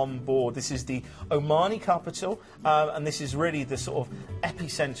overnight on board. This is the Omani capital, and this is really the sort of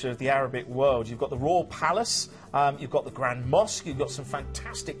epicentre of the Arabic world. You've got the Royal Palace, you've got the Grand Mosque, you've got some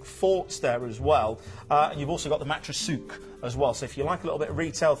fantastic forts there as well, and you've also got the Matra Souk as well. So if you like a little bit of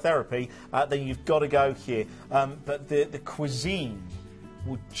retail therapy, then you've got to go here. But the cuisine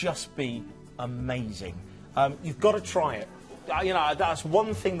would just be amazing. You've got to try it. That's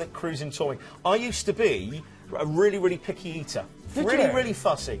one thing that cruising taught me. I used to be a really, really picky eater. Really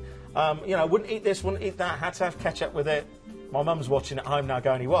fussy. Wouldn't eat this, wouldn't eat that, had to have ketchup with it. My mum's watching at home now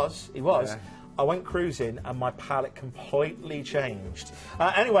going, he was. I went cruising and my palate completely changed.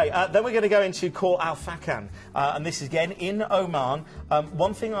 Anyway, then we're going to go into Khor Al Fakhan, and this is again in Oman.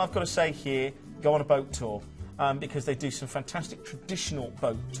 One thing I've got to say here, go on a boat tour. Because they do some fantastic traditional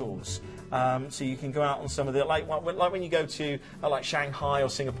boat tours. So you can go out on some of the, like when you go to like Shanghai or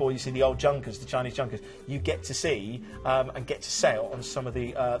Singapore, you see the old junkers, the Chinese junkers. You get to see and get to sail on some of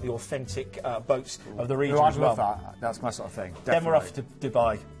the authentic boats of the region as well. I'd love that. That's my sort of thing. Definitely. Then we're off to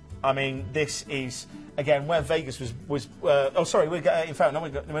Dubai. I mean, this is, again, where Vegas was oh, sorry, in fact, no,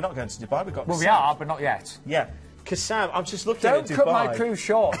 we're not going to Dubai. We've got. Well, we are, but not yet. Yeah. Kassam, I'm just looking at Dubai. Don't cut my cruise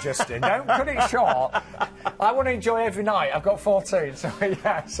short, Justin. Don't cut it short. I want to enjoy every night. I've got 14, so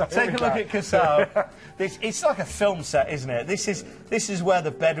yeah. So take a look at Kassam. It's like a film set, isn't it? This is where the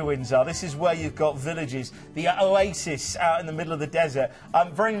Bedouins are. This is where you've got villages. The oasis out in the middle of the desert.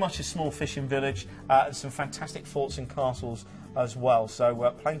 Very much a small fishing village. And some fantastic forts and castles as well.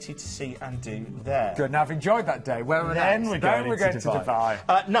 So plenty to see and do there. Good. Now, I've enjoyed that day. Where we're then next? we're going, we're going to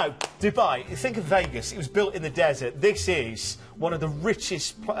Dubai. No, Dubai. Think of Vegas. It was built in the desert. This is one of the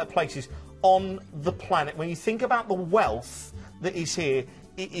richest places on the planet. When you think about the wealth that is here,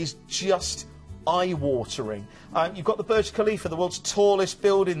 it is just eye-watering. You've got the Burj Khalifa, the world's tallest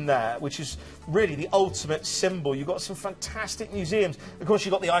building there, which is really the ultimate symbol. You've got some fantastic museums. Of course,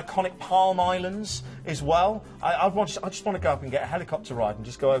 you've got the iconic Palm Islands as well. I just want to go up and get a helicopter ride and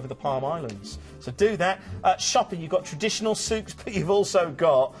just go over the Palm Islands. So do that. Shopping, you've got traditional souks, but you've also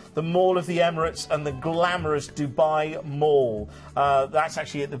got the Mall of the Emirates and the glamorous Dubai Mall. That's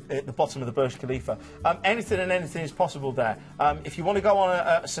actually at the bottom of the Burj Khalifa. Anything and anything is possible there. If you want to go on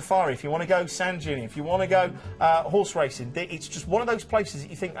a safari, if you want to go sand duning, if you want to go horse racing, it's just one of those places that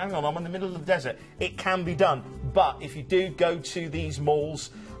you think, hang on, I'm in the middle of the desert. It can be done. But if you do go to these malls,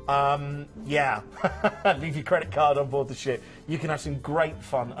 yeah, leave your credit card on board the ship. You can have some great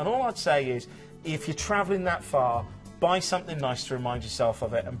fun. And all I'd say is, if you're travelling that far, buy something nice to remind yourself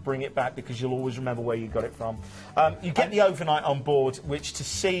of it and bring it back, because you'll always remember where you got it from. You get the overnight on board, which to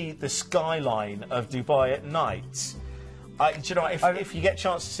see the skyline of Dubai at night, do you know what, if you get a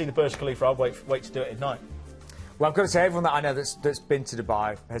chance to see the Burj Khalifa, I'll wait to do it at night. Well, I've got to say, everyone that I know that's been to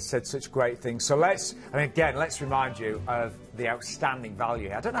Dubai has said such great things. So let's remind you of the outstanding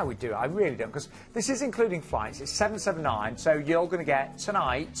value. I don't know how we do it. I really don't, because this is including flights. It's 779, so you're going to get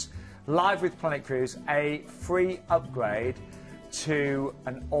tonight, live with Planet Cruise, a free upgrade to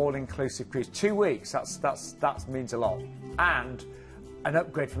an all-inclusive cruise. 2 weeks. That means a lot. And an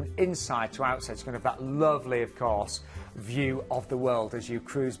upgrade from inside to outside. It's going to have that lovely, of course, view of the world as you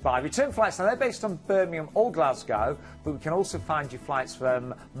cruise by. Return flights, now they're based on Birmingham or Glasgow, but we can also find you flights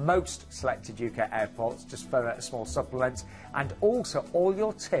from most selected UK airports, just for a small supplement, and also all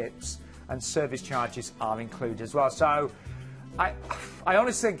your tips and service charges are included as well. So I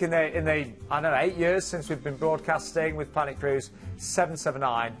honestly think in the I don't know, 8 years since we've been broadcasting with Planet Cruise,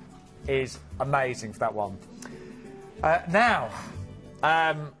 779 is amazing for that one. Now,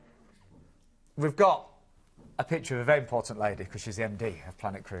 we've got a picture of a very important lady, because she's the MD of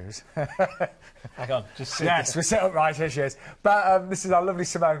Planet Cruise. Hang on, just sit yes, we're set up right, here she is. But this is our lovely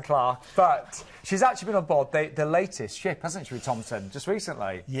Simone Clark. But she's actually been on board the latest ship, hasn't she, with Thomson, just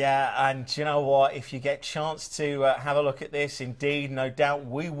recently? Yeah, and you know what? If you get a chance to have a look at this, indeed, no doubt,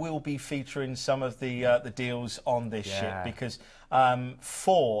 we will be featuring some of the deals on this ship, because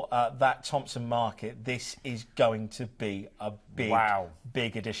for that Thomson market, this is going to be a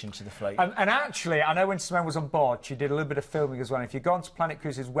big addition to the fleet. And actually, I know when Simone was on board, she did a little bit of filming as well. If you go onto Planet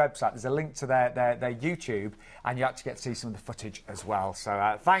Cruise's website, there's a link to their YouTube, and you actually get to see some of the footage as well.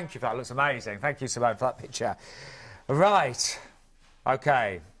 So thank you for that. It looks amazing. Thank you, Simone, for that picture. Right.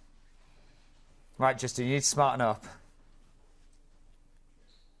 OK. Right, Justin, you need to smarten up.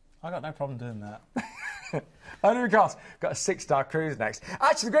 I got no problem doing that. Only because got a 6-star cruise next.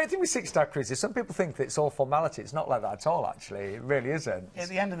 Actually, the great thing with 6-star cruises, some people think that it's all formality. It's not like that at all, actually. It really isn't. At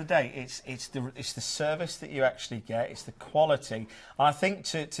the end of the day, it's the service that you actually get. It's the quality. And I think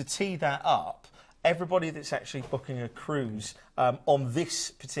to tee that up, everybody that's actually booking a cruise on this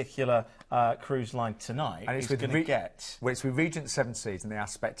particular cruise line tonight is going to get... Well, it's with Regent 7 Seas, and they are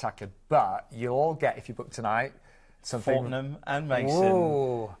spectacular. But you'll all get, if you book tonight, something... Fortnum and Mason,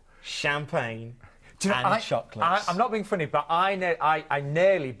 Whoa. Champagne... Do you know, and chocolates. I'm not being funny, but I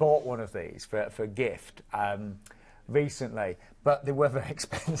nearly bought one of these for a gift recently, but they were very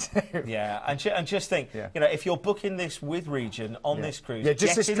expensive. Yeah, and just think, you know, if you're booking this with Regent on this cruise,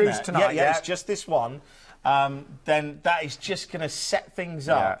 just this cruise tonight, it's just this one, then that is just going to set things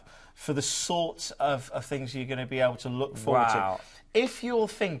up for the sorts of things you're going to be able to look forward to. if you're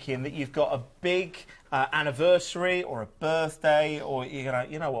thinking that you've got a big anniversary or a birthday, or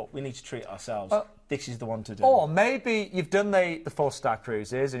you know what, we need to treat ourselves, this is the one to do. Or maybe you've done the 4-star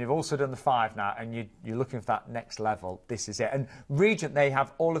cruises and you've also done the 5 now, and you're looking for that next level. This is it. And Regent, they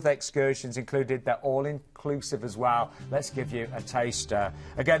have all of the excursions included. They're all inclusive as well. Let's give you a taster.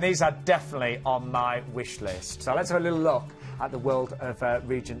 Again, these are definitely on my wish list. So let's have a little look at the world of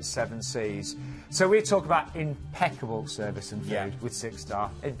Regent 7 Seas. So we talk about impeccable service and food with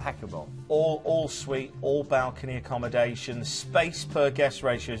 6-star. Impeccable. All suite, all balcony accommodation. The space per guest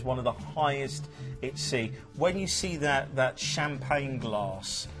ratio is one of the highest at sea. When you see that champagne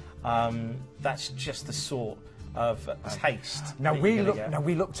glass, that's just the sort of taste. Now we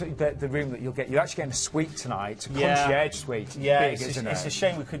looked at the room that you'll get. You're actually getting a suite tonight, a concierge suite. Yeah, big, isn't it? It's a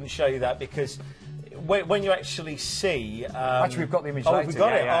shame we couldn't show you that, because when you actually see... actually, we've got the image later. We've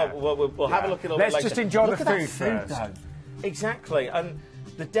got it. Yeah. Oh, we'll have a look at it a little bit later. Let's just enjoy look the at food that first. Though. Exactly. And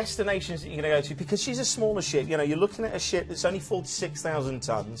the destinations that you're going to go to, because she's a smaller ship, you're looking at a ship that's only 46,000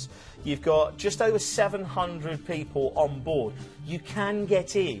 tonnes. You've got just over 700 people on board. You can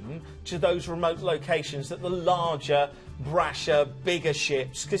get in to those remote locations that the larger, brasher, bigger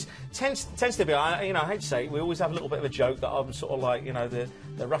ships, because tends to be, I hate to say it, we always have a little bit of a joke that I'm sort of like,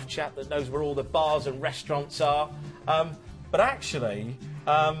 the rough chap that knows where all the bars and restaurants are. But actually,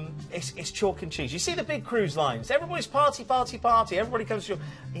 it's chalk and cheese. You see the big cruise lines, everybody's party, party, party, everybody comes to you,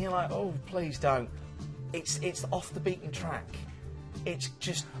 and you're like, oh, please don't. It's off the beaten track. It's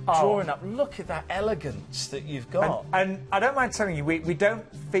just drawing up. Look at that elegance that you've got. And I don't mind telling you, we don't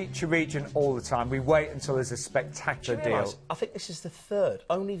feature Regent all the time. We wait until there's a spectacular deal. I think this is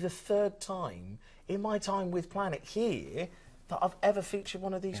only the third time in my time with Planet here that I've ever featured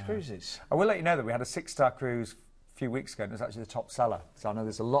one of these cruises. I will let you know that we had a 6-star cruise a few weeks ago, and it was actually the top seller. So I know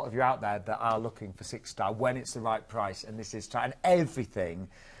there's a lot of you out there that are looking for 6-star when it's the right price, and this is and everything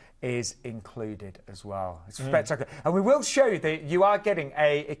is included as well. It's spectacular. And we will show you that you are getting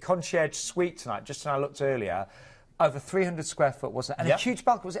a concierge suite tonight, just as I looked earlier. Over 300 square foot, wasn't it? And a huge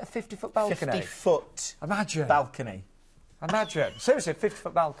balcony. Was it a 50-foot balcony? 50-foot Imagine. balcony. Imagine. Seriously, a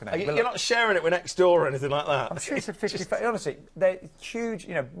 50-foot balcony. You're not sharing it with next door or anything like that. I'm sure it's a 50-foot. Honestly, they're huge,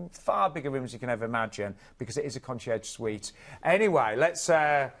 far bigger rooms you can ever imagine, because it is a concierge suite. Anyway, let's...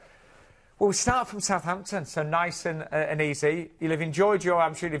 Well, we start from Southampton, so nice and easy.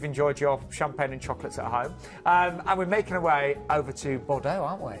 I'm sure you've enjoyed your champagne and chocolates at home. And we're making our way over to Bordeaux,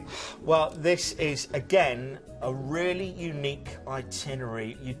 aren't we? Well, this is, again, a really unique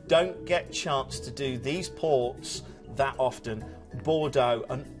itinerary. You don't get a chance to do these ports that often. Bordeaux,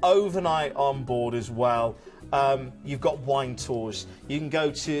 an overnight on board as well. You've got wine tours. You can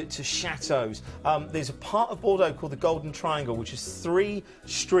go to chateaus. There's a part of Bordeaux called the Golden Triangle, which is 3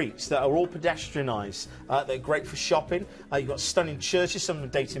 streets that are all pedestrianised. They're great for shopping. You've got stunning churches, some of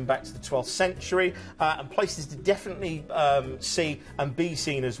them dating back to the 12th century, and places to definitely see and be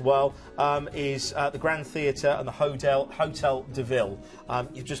seen as well is the Grand Theatre and the Hotel de Ville.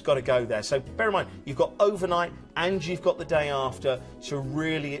 You've just got to go there. So bear in mind, you've got overnight and you've got the day after to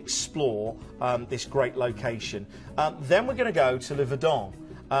really explore this great location. Then we're going to go to Le Verdon.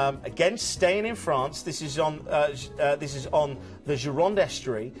 Again, staying in France. This is on the Gironde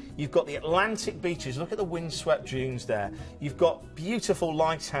estuary. You've got the Atlantic beaches. Look at the windswept dunes there. You've got beautiful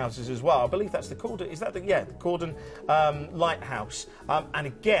lighthouses as well. I believe that's the Cordon. Is that the Cordon lighthouse? And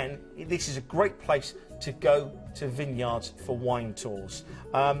again, this is a great place to go to vineyards for wine tours.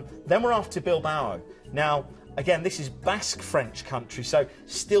 Then we're off to Bilbao. Now, again, this is Basque French country, so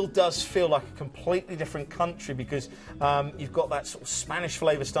still does feel like a completely different country, because you've got that sort of Spanish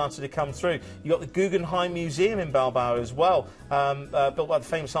flavour starting to come through. You've got the Guggenheim Museum in Bilbao as well, built by the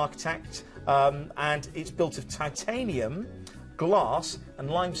famous architect, and it's built of titanium, glass and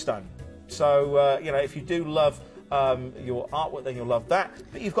limestone. So, if you do love your artwork, then you'll love that.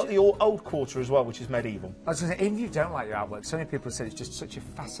 But you've got the old quarter as well, which is medieval. I was going to say, even if you don't like your artwork, so many people said it's just such a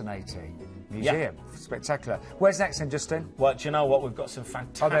fascinating museum. Yeah. Spectacular. Where's next then, Justin? Well, do you know what? We've got some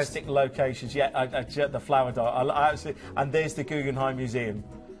fantastic locations. Yeah, the Flower Dial. And there's the Guggenheim Museum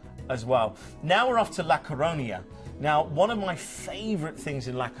as well. Now we're off to La Coruña. Now, one of my favourite things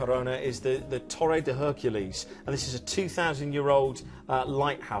in La Coruña is the Torre de Hercules, and this is a 2,000-year-old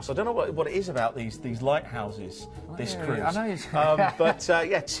lighthouse. I don't know what it is about these lighthouses, this cruise. I know. But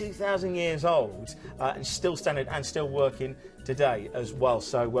 2,000 years old and still standing and still working today as well.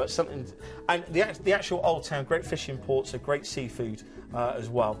 So something, and the actual old town, great fishing ports, a great seafood as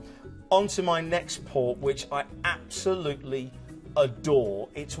well. On to my next port, which I absolutely adore.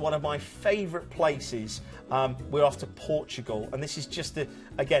 It's one of my favourite places. We're off to Portugal, and this is just the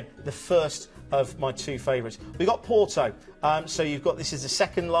first of my two favourites. We've got Porto. So you've got, this is the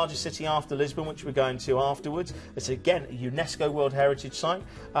second largest city after Lisbon, which we're going to afterwards. It's again a UNESCO World Heritage Site.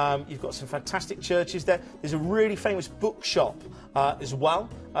 You've got some fantastic churches there. There's a really famous bookshop as well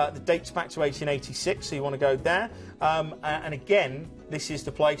that dates back to 1886, so you want to go there. And again, this is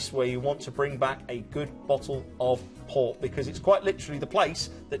the place where you want to bring back a good bottle of port, because it's quite literally the place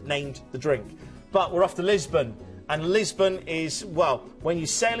that named the drink. But we're off to Lisbon. And Lisbon is, well, when you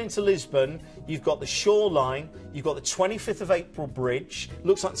sail into Lisbon, you've got the shoreline, you've got the 25th of April bridge,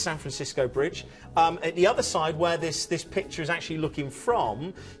 looks like the San Francisco Bridge. At the other side, where this picture is actually looking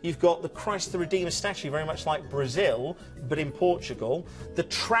from, you've got the Christ the Redeemer statue, very much like Brazil, but in Portugal. The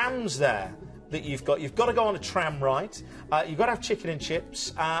trams there that you've got to go on a tram ride, you've got to have chicken and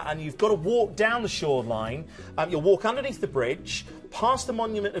chips, and you've got to walk down the shoreline. You'll walk underneath the bridge, past the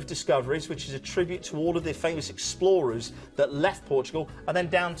Monument of Discoveries, which is a tribute to all of the famous explorers that left Portugal, and then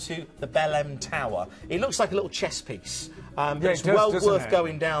down to the Belém Tower. It looks like a little chess piece, but it's well worth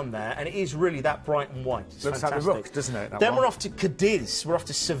going down there, and it is really that bright and white. It's looks fantastic. like the Rook, doesn't it? Then we're off to Cadiz, we're off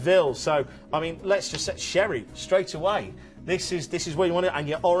to Seville, so, I mean, let's just set sherry straight away. This is where you want it, and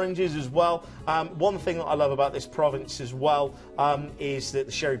your oranges as well. One thing that I love about this province as well is that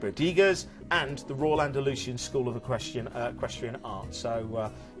the sherry bodegas and the Royal Andalusian School of Equestrian Art.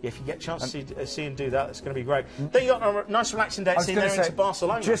 So if you get a chance to see and do that, it's going to be great. Then you got a nice relaxing day into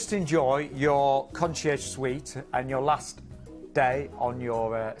Barcelona. Just enjoy your concierge suite and your last day on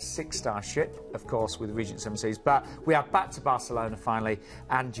your 6-star ship, of course, with Regent 7 Seas. But we are back to Barcelona finally,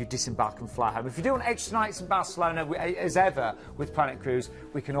 and you disembark and fly home. If you do want extra nights in Barcelona, as ever with Planet Cruise,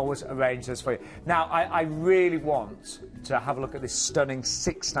 we can always arrange those for you. Now, I really want to have a look at this stunning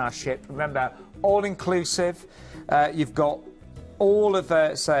 6-star ship. Remember, all inclusive. You've got all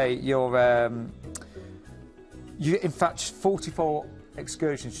of, say, your in fact 44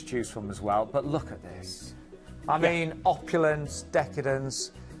 excursions to choose from as well. But look at this. I mean, opulence,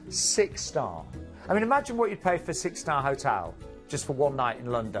 decadence, 6-star. I mean, imagine what you'd pay for a 6-star hotel just for one night in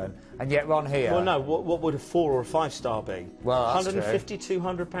London, and yet we're on here. Well, no, what would a 4 or a 5-star be? Well, that's 150,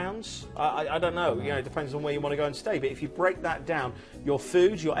 £200? I don't know. You know, it depends on where you want to go and stay. But if you break that down, your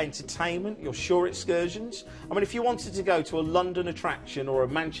food, your entertainment, your shore excursions. I mean, if you wanted to go to a London attraction or a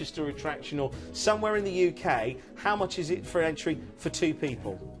Manchester attraction or somewhere in the UK, how much is it for entry for 2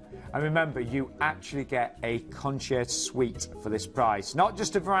 people? And remember, you actually get a concierge suite for this price. Not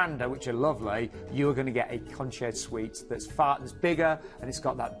just a veranda, which are lovely, you are going to get a concierge suite that's bigger, and it's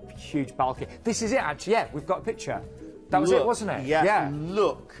got that huge balcony. This is it, actually, yeah, we've got a picture. That was it, wasn't it? Yeah,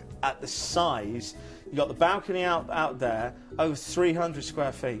 look at the size. You've got the balcony out there, over 300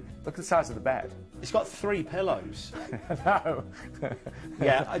 square feet. Look at the size of the bed. It's got 3 pillows. No.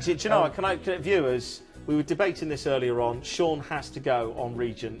 Yeah, do you know what, viewers, we were debating this earlier on. Sean has to go on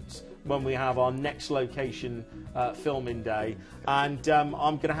Regent when we have our next location filming day, and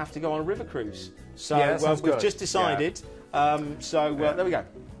I'm going to have to go on a river cruise. So yeah, we've just decided. There we go.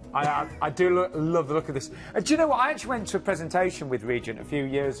 I do love the look of this. Do you know what? I actually went to a presentation with Regent a few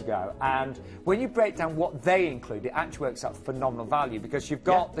years ago, and when you break down what they include, it actually works out phenomenal value, because you've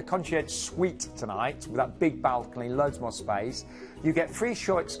got the concierge suite tonight with that big balcony, loads more space. You get free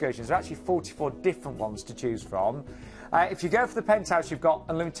shore excursions. There are actually 44 different ones to choose from. If you go for the penthouse, you've got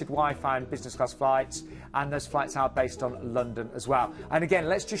unlimited Wi-Fi and business class flights, and those flights are based on London as well. And again,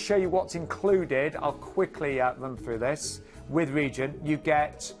 let's just show you what's included. I'll quickly run through this. With Regent, you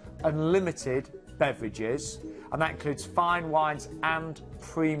get unlimited beverages, and that includes fine wines and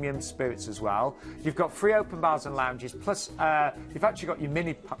premium spirits as well. You've got free open bars and lounges, plus you've actually got your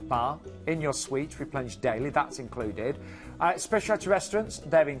mini bar in your suite, replenished daily, that's included. Specialty restaurants,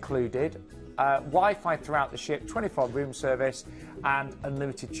 they're included. Wi-Fi throughout the ship, 24 room service, and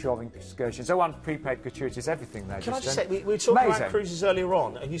unlimited shoring excursions. Oh, and prepaid gratuities, everything there. Can I just say, we were talking about cruises earlier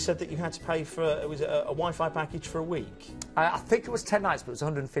on, and you said that you had to pay for a Wi-Fi package for a week. I think it was 10 nights, but it was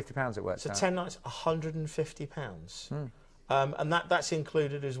 £150 it worked out. 10 nights, £150. And that's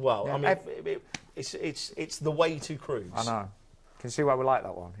included as well. Yeah. I mean, it's the way to cruise. I know. Can you see why we like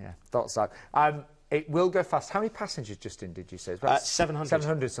that one? Yeah, thought so. It will go fast. How many passengers, Justin, did you say? 700.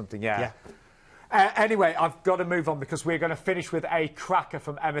 700 something, yeah. Anyway, I've got to move on, because we're going to finish with a cracker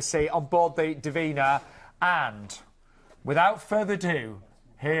from MSC on board the Divina. And without further ado,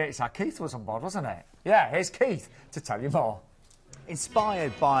 Keith was on board, wasn't it? Yeah, here's Keith to tell you more.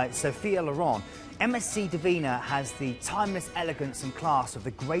 Inspired by Sophia Loren, MSC Divina has the timeless elegance and class of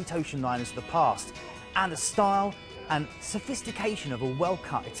the great ocean liners of the past, and the style and sophistication of a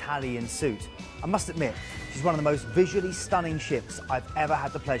well-cut Italian suit. I must admit, she's one of the most visually stunning ships I've ever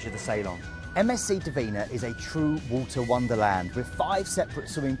had the pleasure to sail on. MSC Divina is a true water wonderland with 5 separate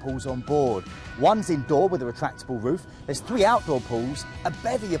swimming pools on board. One's indoor with a retractable roof, there's 3 outdoor pools, a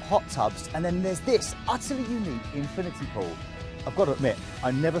bevy of hot tubs, and then there's this utterly unique infinity pool. I've got to admit,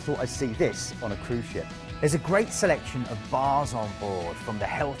 I never thought I'd see this on a cruise ship. There's a great selection of bars on board, from the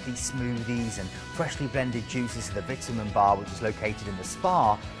healthy smoothies and freshly blended juices to the vitamin bar, which is located in the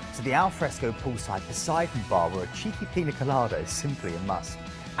spa, to the alfresco poolside Poseidon bar, where a cheeky pina colada is simply a must.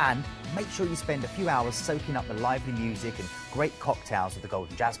 And make sure you spend a few hours soaking up the lively music and great cocktails at the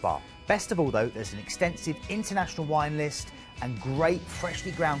Golden Jazz Bar. Best of all though, there's an extensive international wine list and great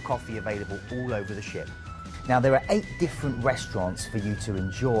freshly ground coffee available all over the ship. Now there are 8 different restaurants for you to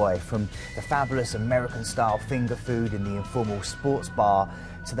enjoy, from the fabulous American-style finger food in the informal sports bar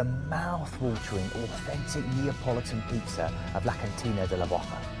to the mouth-watering authentic Neapolitan pizza of La Cantina della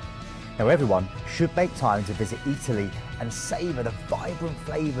Bocca. Now everyone should make time to visit Italy and savour the vibrant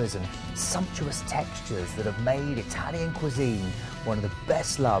flavours and sumptuous textures that have made Italian cuisine one of the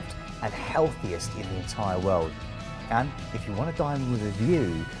best loved and healthiest in the entire world. And if you want to dine with a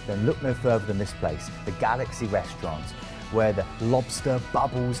view, then look no further than this place, the Galaxy Restaurant, where the lobster,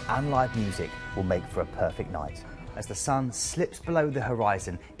 bubbles and live music will make for a perfect night. As the sun slips below the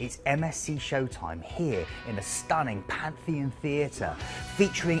horizon, it's MSC showtime here in the stunning Pantheon Theatre,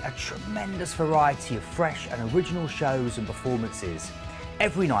 featuring a tremendous variety of fresh and original shows and performances.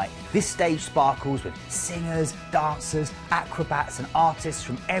 Every night, this stage sparkles with singers, dancers, acrobats and artists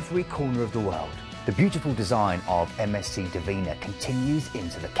from every corner of the world. The beautiful design of MSC Divina continues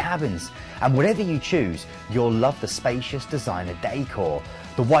into the cabins, and whatever you choose, you'll love the spacious designer decor,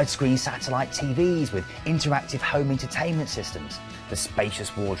 the widescreen satellite TVs with interactive home entertainment systems, the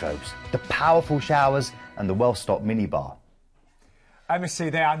spacious wardrobes, the powerful showers and the well-stocked minibar.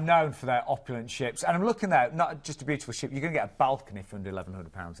 MSC, they are known for their opulent ships. And I'm looking there, not just a beautiful ship, you're going to get a balcony for under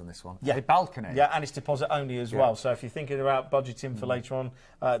 £1,100 on this one. Yeah. A balcony. Yeah, and it's deposit only as well. So if you're thinking about budgeting for later on,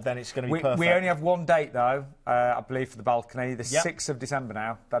 then it's going to be perfect. We only have one date, though, I believe, for the balcony, the 6th of December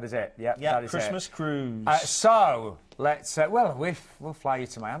now. That is it. Yeah, that is Christmas cruise. So, let's... well, we'll fly you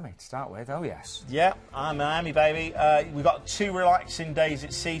to Miami to start with. Oh, yes. Yeah, I'm Miami, baby. We've got 2 relaxing days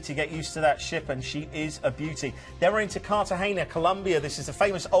at sea to get used to that ship, and she is a beauty. Then we're into Cartagena, Colombia. This is the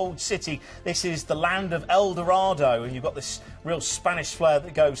famous old city. This is the land of El Dorado, and you've got this real Spanish flair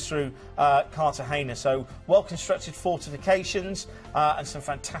that goes through Cartagena. So well-constructed fortifications and some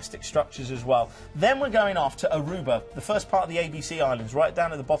fantastic structures as well. Then we're going off to Aruba, the first part of the ABC Islands, right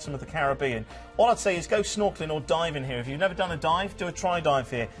down at the bottom of the Caribbean. All I'd say is go snorkeling or diving here. If you've never done a dive, do a tri-dive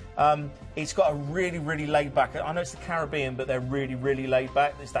here. It's got a really, really laid-back... I know it's the Caribbean, but they're really, really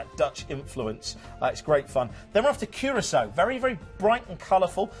laid-back. There's that Dutch influence. It's great fun. Then we're off to Curacao. Very, very bright and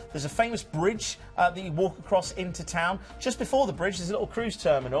colourful. There's a famous bridge that you walk across into town. Just before the bridge, there's a little cruise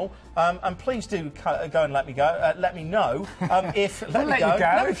terminal. And please do go and let me go. Let me know if... Let me go.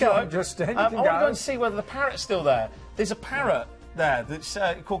 Justin, you can I want to go and see whether the parrot's still there. There's a parrot there that's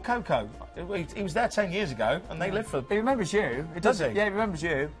called Coco. He was there 10 years ago, and they live for... He remembers you. Does he? Yeah, he remembers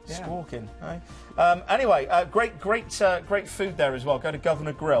you. Yeah. Squawking. Eh? Anyway, great food there as well. Go to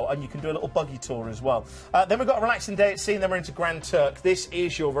Governor Grill, and you can do a little buggy tour as well. Then we've got a relaxing day at sea, and then we're into Grand Turk. This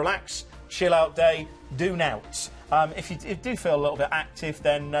is your relax, chill-out day, do-nouts. If you do feel a little bit active,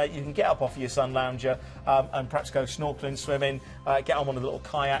 then you can get up off your sun lounger and perhaps go snorkeling, swimming, get on one of the little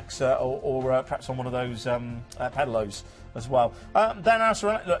kayaks or perhaps on one of those pedalos as well. Then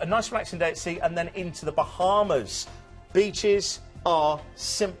a nice relaxing day at sea, and then into the Bahamas. Beaches are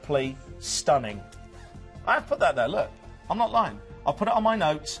simply stunning. I've put that there, look. I'm not lying. I'll put it on my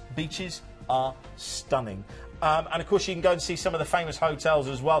notes. Beaches are stunning. And of course you can go and see some of the famous hotels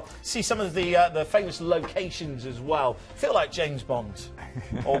as well. See some of the famous locations as well. Feel like James Bond.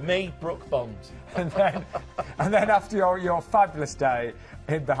 Or me, Brooke Bond. and then after your fabulous day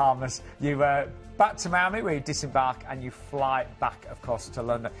in Bahamas, you back to Miami, where you disembark and you fly back, of course, to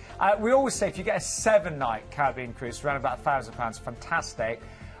London. We always say if you get a 7-night Caribbean cruise, around about £1,000, fantastic.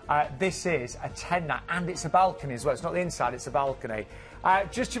 This is a 10-night, and it's a balcony as well. It's not the inside, it's a balcony.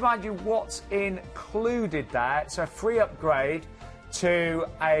 Just to remind you what's included there. So a free upgrade to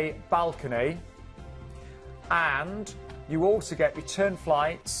a balcony, and you also get return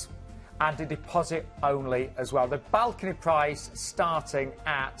flights and a deposit only as well. The balcony price starting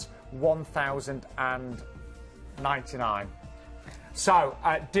at $1,099. So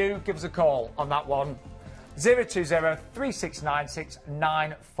do give us a call on that one. 020 3696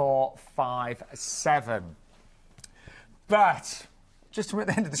 9457. But Just at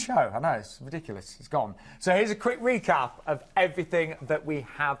the end of the show. I know, it's ridiculous. It's gone. So here's a quick recap of everything that we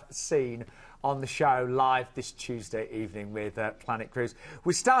have seen on the show live this Tuesday evening with Planet Cruise.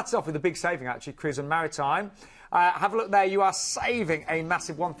 We started off with a big saving, actually, Cruise and Maritime. Have a look there. You are saving a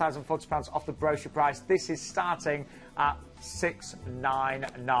massive £1,040 off the brochure price. This is starting at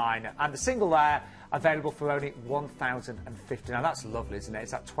 $699, and the single there available for only $1,050. Now that's lovely, isn't it?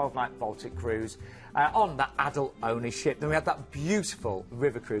 It's that 12-night Baltic cruise on that adult-only ship. Then we had that beautiful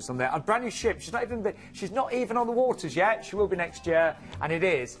river cruise on there, a brand new ship. She's not even on the waters yet. She will be next year, and it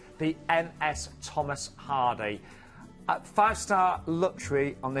is the MS Thomas Hardy. 5-star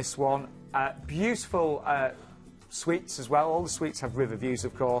luxury on this one. Beautiful suites as well. All the suites have river views,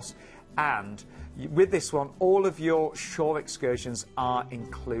 of course, and with this one, all of your shore excursions are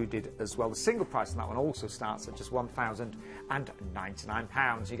included as well. The single price on that one also starts at just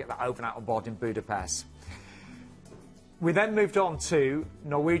 £1,099. You get that overnight on board in Budapest. We then moved on to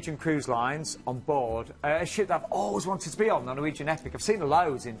Norwegian Cruise Lines on board, a ship that I've always wanted to be on, the Norwegian Epic. I've seen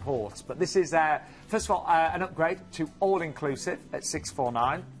loads in ports, but this is, first of all, an upgrade to all-inclusive at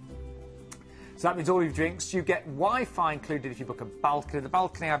 $649. So that means all your drinks. You get Wi-Fi included if you book a balcony. The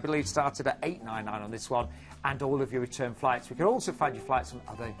balcony, I believe, started at $899 on this one, and all of your return flights. We can also find your flights from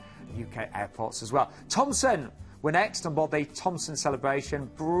other UK airports as well. Thomson, we're next on board the Thomson Celebration.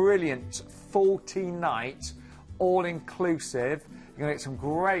 Brilliant 14-night, all-inclusive. You're going to get some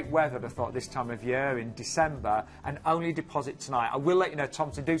great weather, I thought, this time of year in December, and only deposit tonight. I will let you know,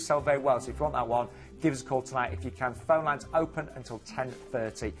 Thomson do sell very well, so if you want that one, give us a call tonight if you can. Phone lines open until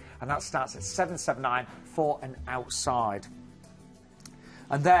 10:30, and that starts at $779 for an outside.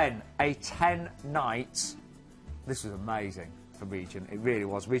 And then a 10-night, this was amazing for Regent, it really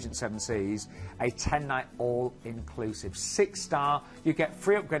was, Regent 7 Seas, a 10-night all-inclusive. 6-star, you get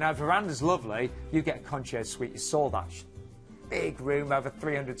free upgrade. Now, veranda's lovely, you get a concierge suite, you saw that. Big room, over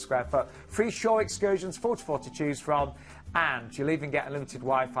 300 square foot. Free shore excursions, 44 to choose from, and you'll even get unlimited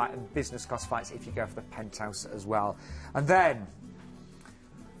Wi-Fi and business class flights if you go for the penthouse as well. And then,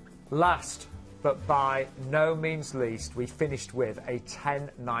 last but by no means least, we finished with a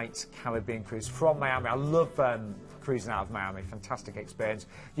 10-night Caribbean cruise from Miami. I love cruising out of Miami, fantastic experience.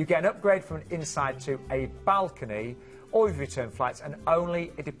 You get an upgrade from an inside to a balcony, all of your return flights, and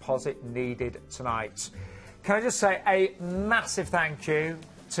only a deposit needed tonight. Can I just say a massive thank you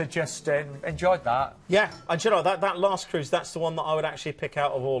to Justin. Enjoyed that. Yeah, and you know, that last cruise, that's the one that I would actually pick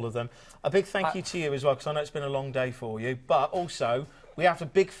out of all of them. A big thank you to you as well, because I know it's been a long day for you, but also we have a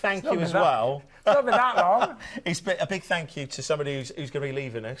big thank you as well. It's not been that long. It's a big thank you to somebody who's going to be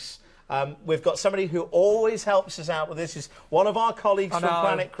leaving us. We've got somebody who always helps us out with this. Is one of our colleagues from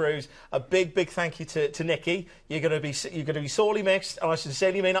Planet Cruise. A big thank you to Nikki. You're going to be sorely missed, and I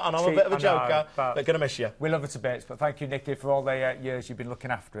sincerely mean it. And I'm a bit of a joker, but going to miss you. We love her to bits, but thank you, Nikki, for all the years you've been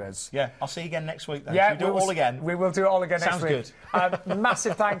looking after us. Yeah, I'll see you again next week. Then. Yeah, we'll do it all again. We will do it all again next week. Sounds good.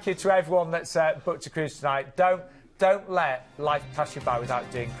 Massive thank you to everyone that's booked a cruise tonight. Don't let life pass you by without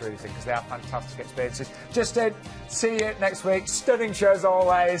doing cruising, because they are fantastic experiences. Justin, see you next week. Stunning show as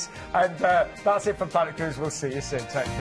always. And that's it from Planet Cruise. We'll see you soon. Take care.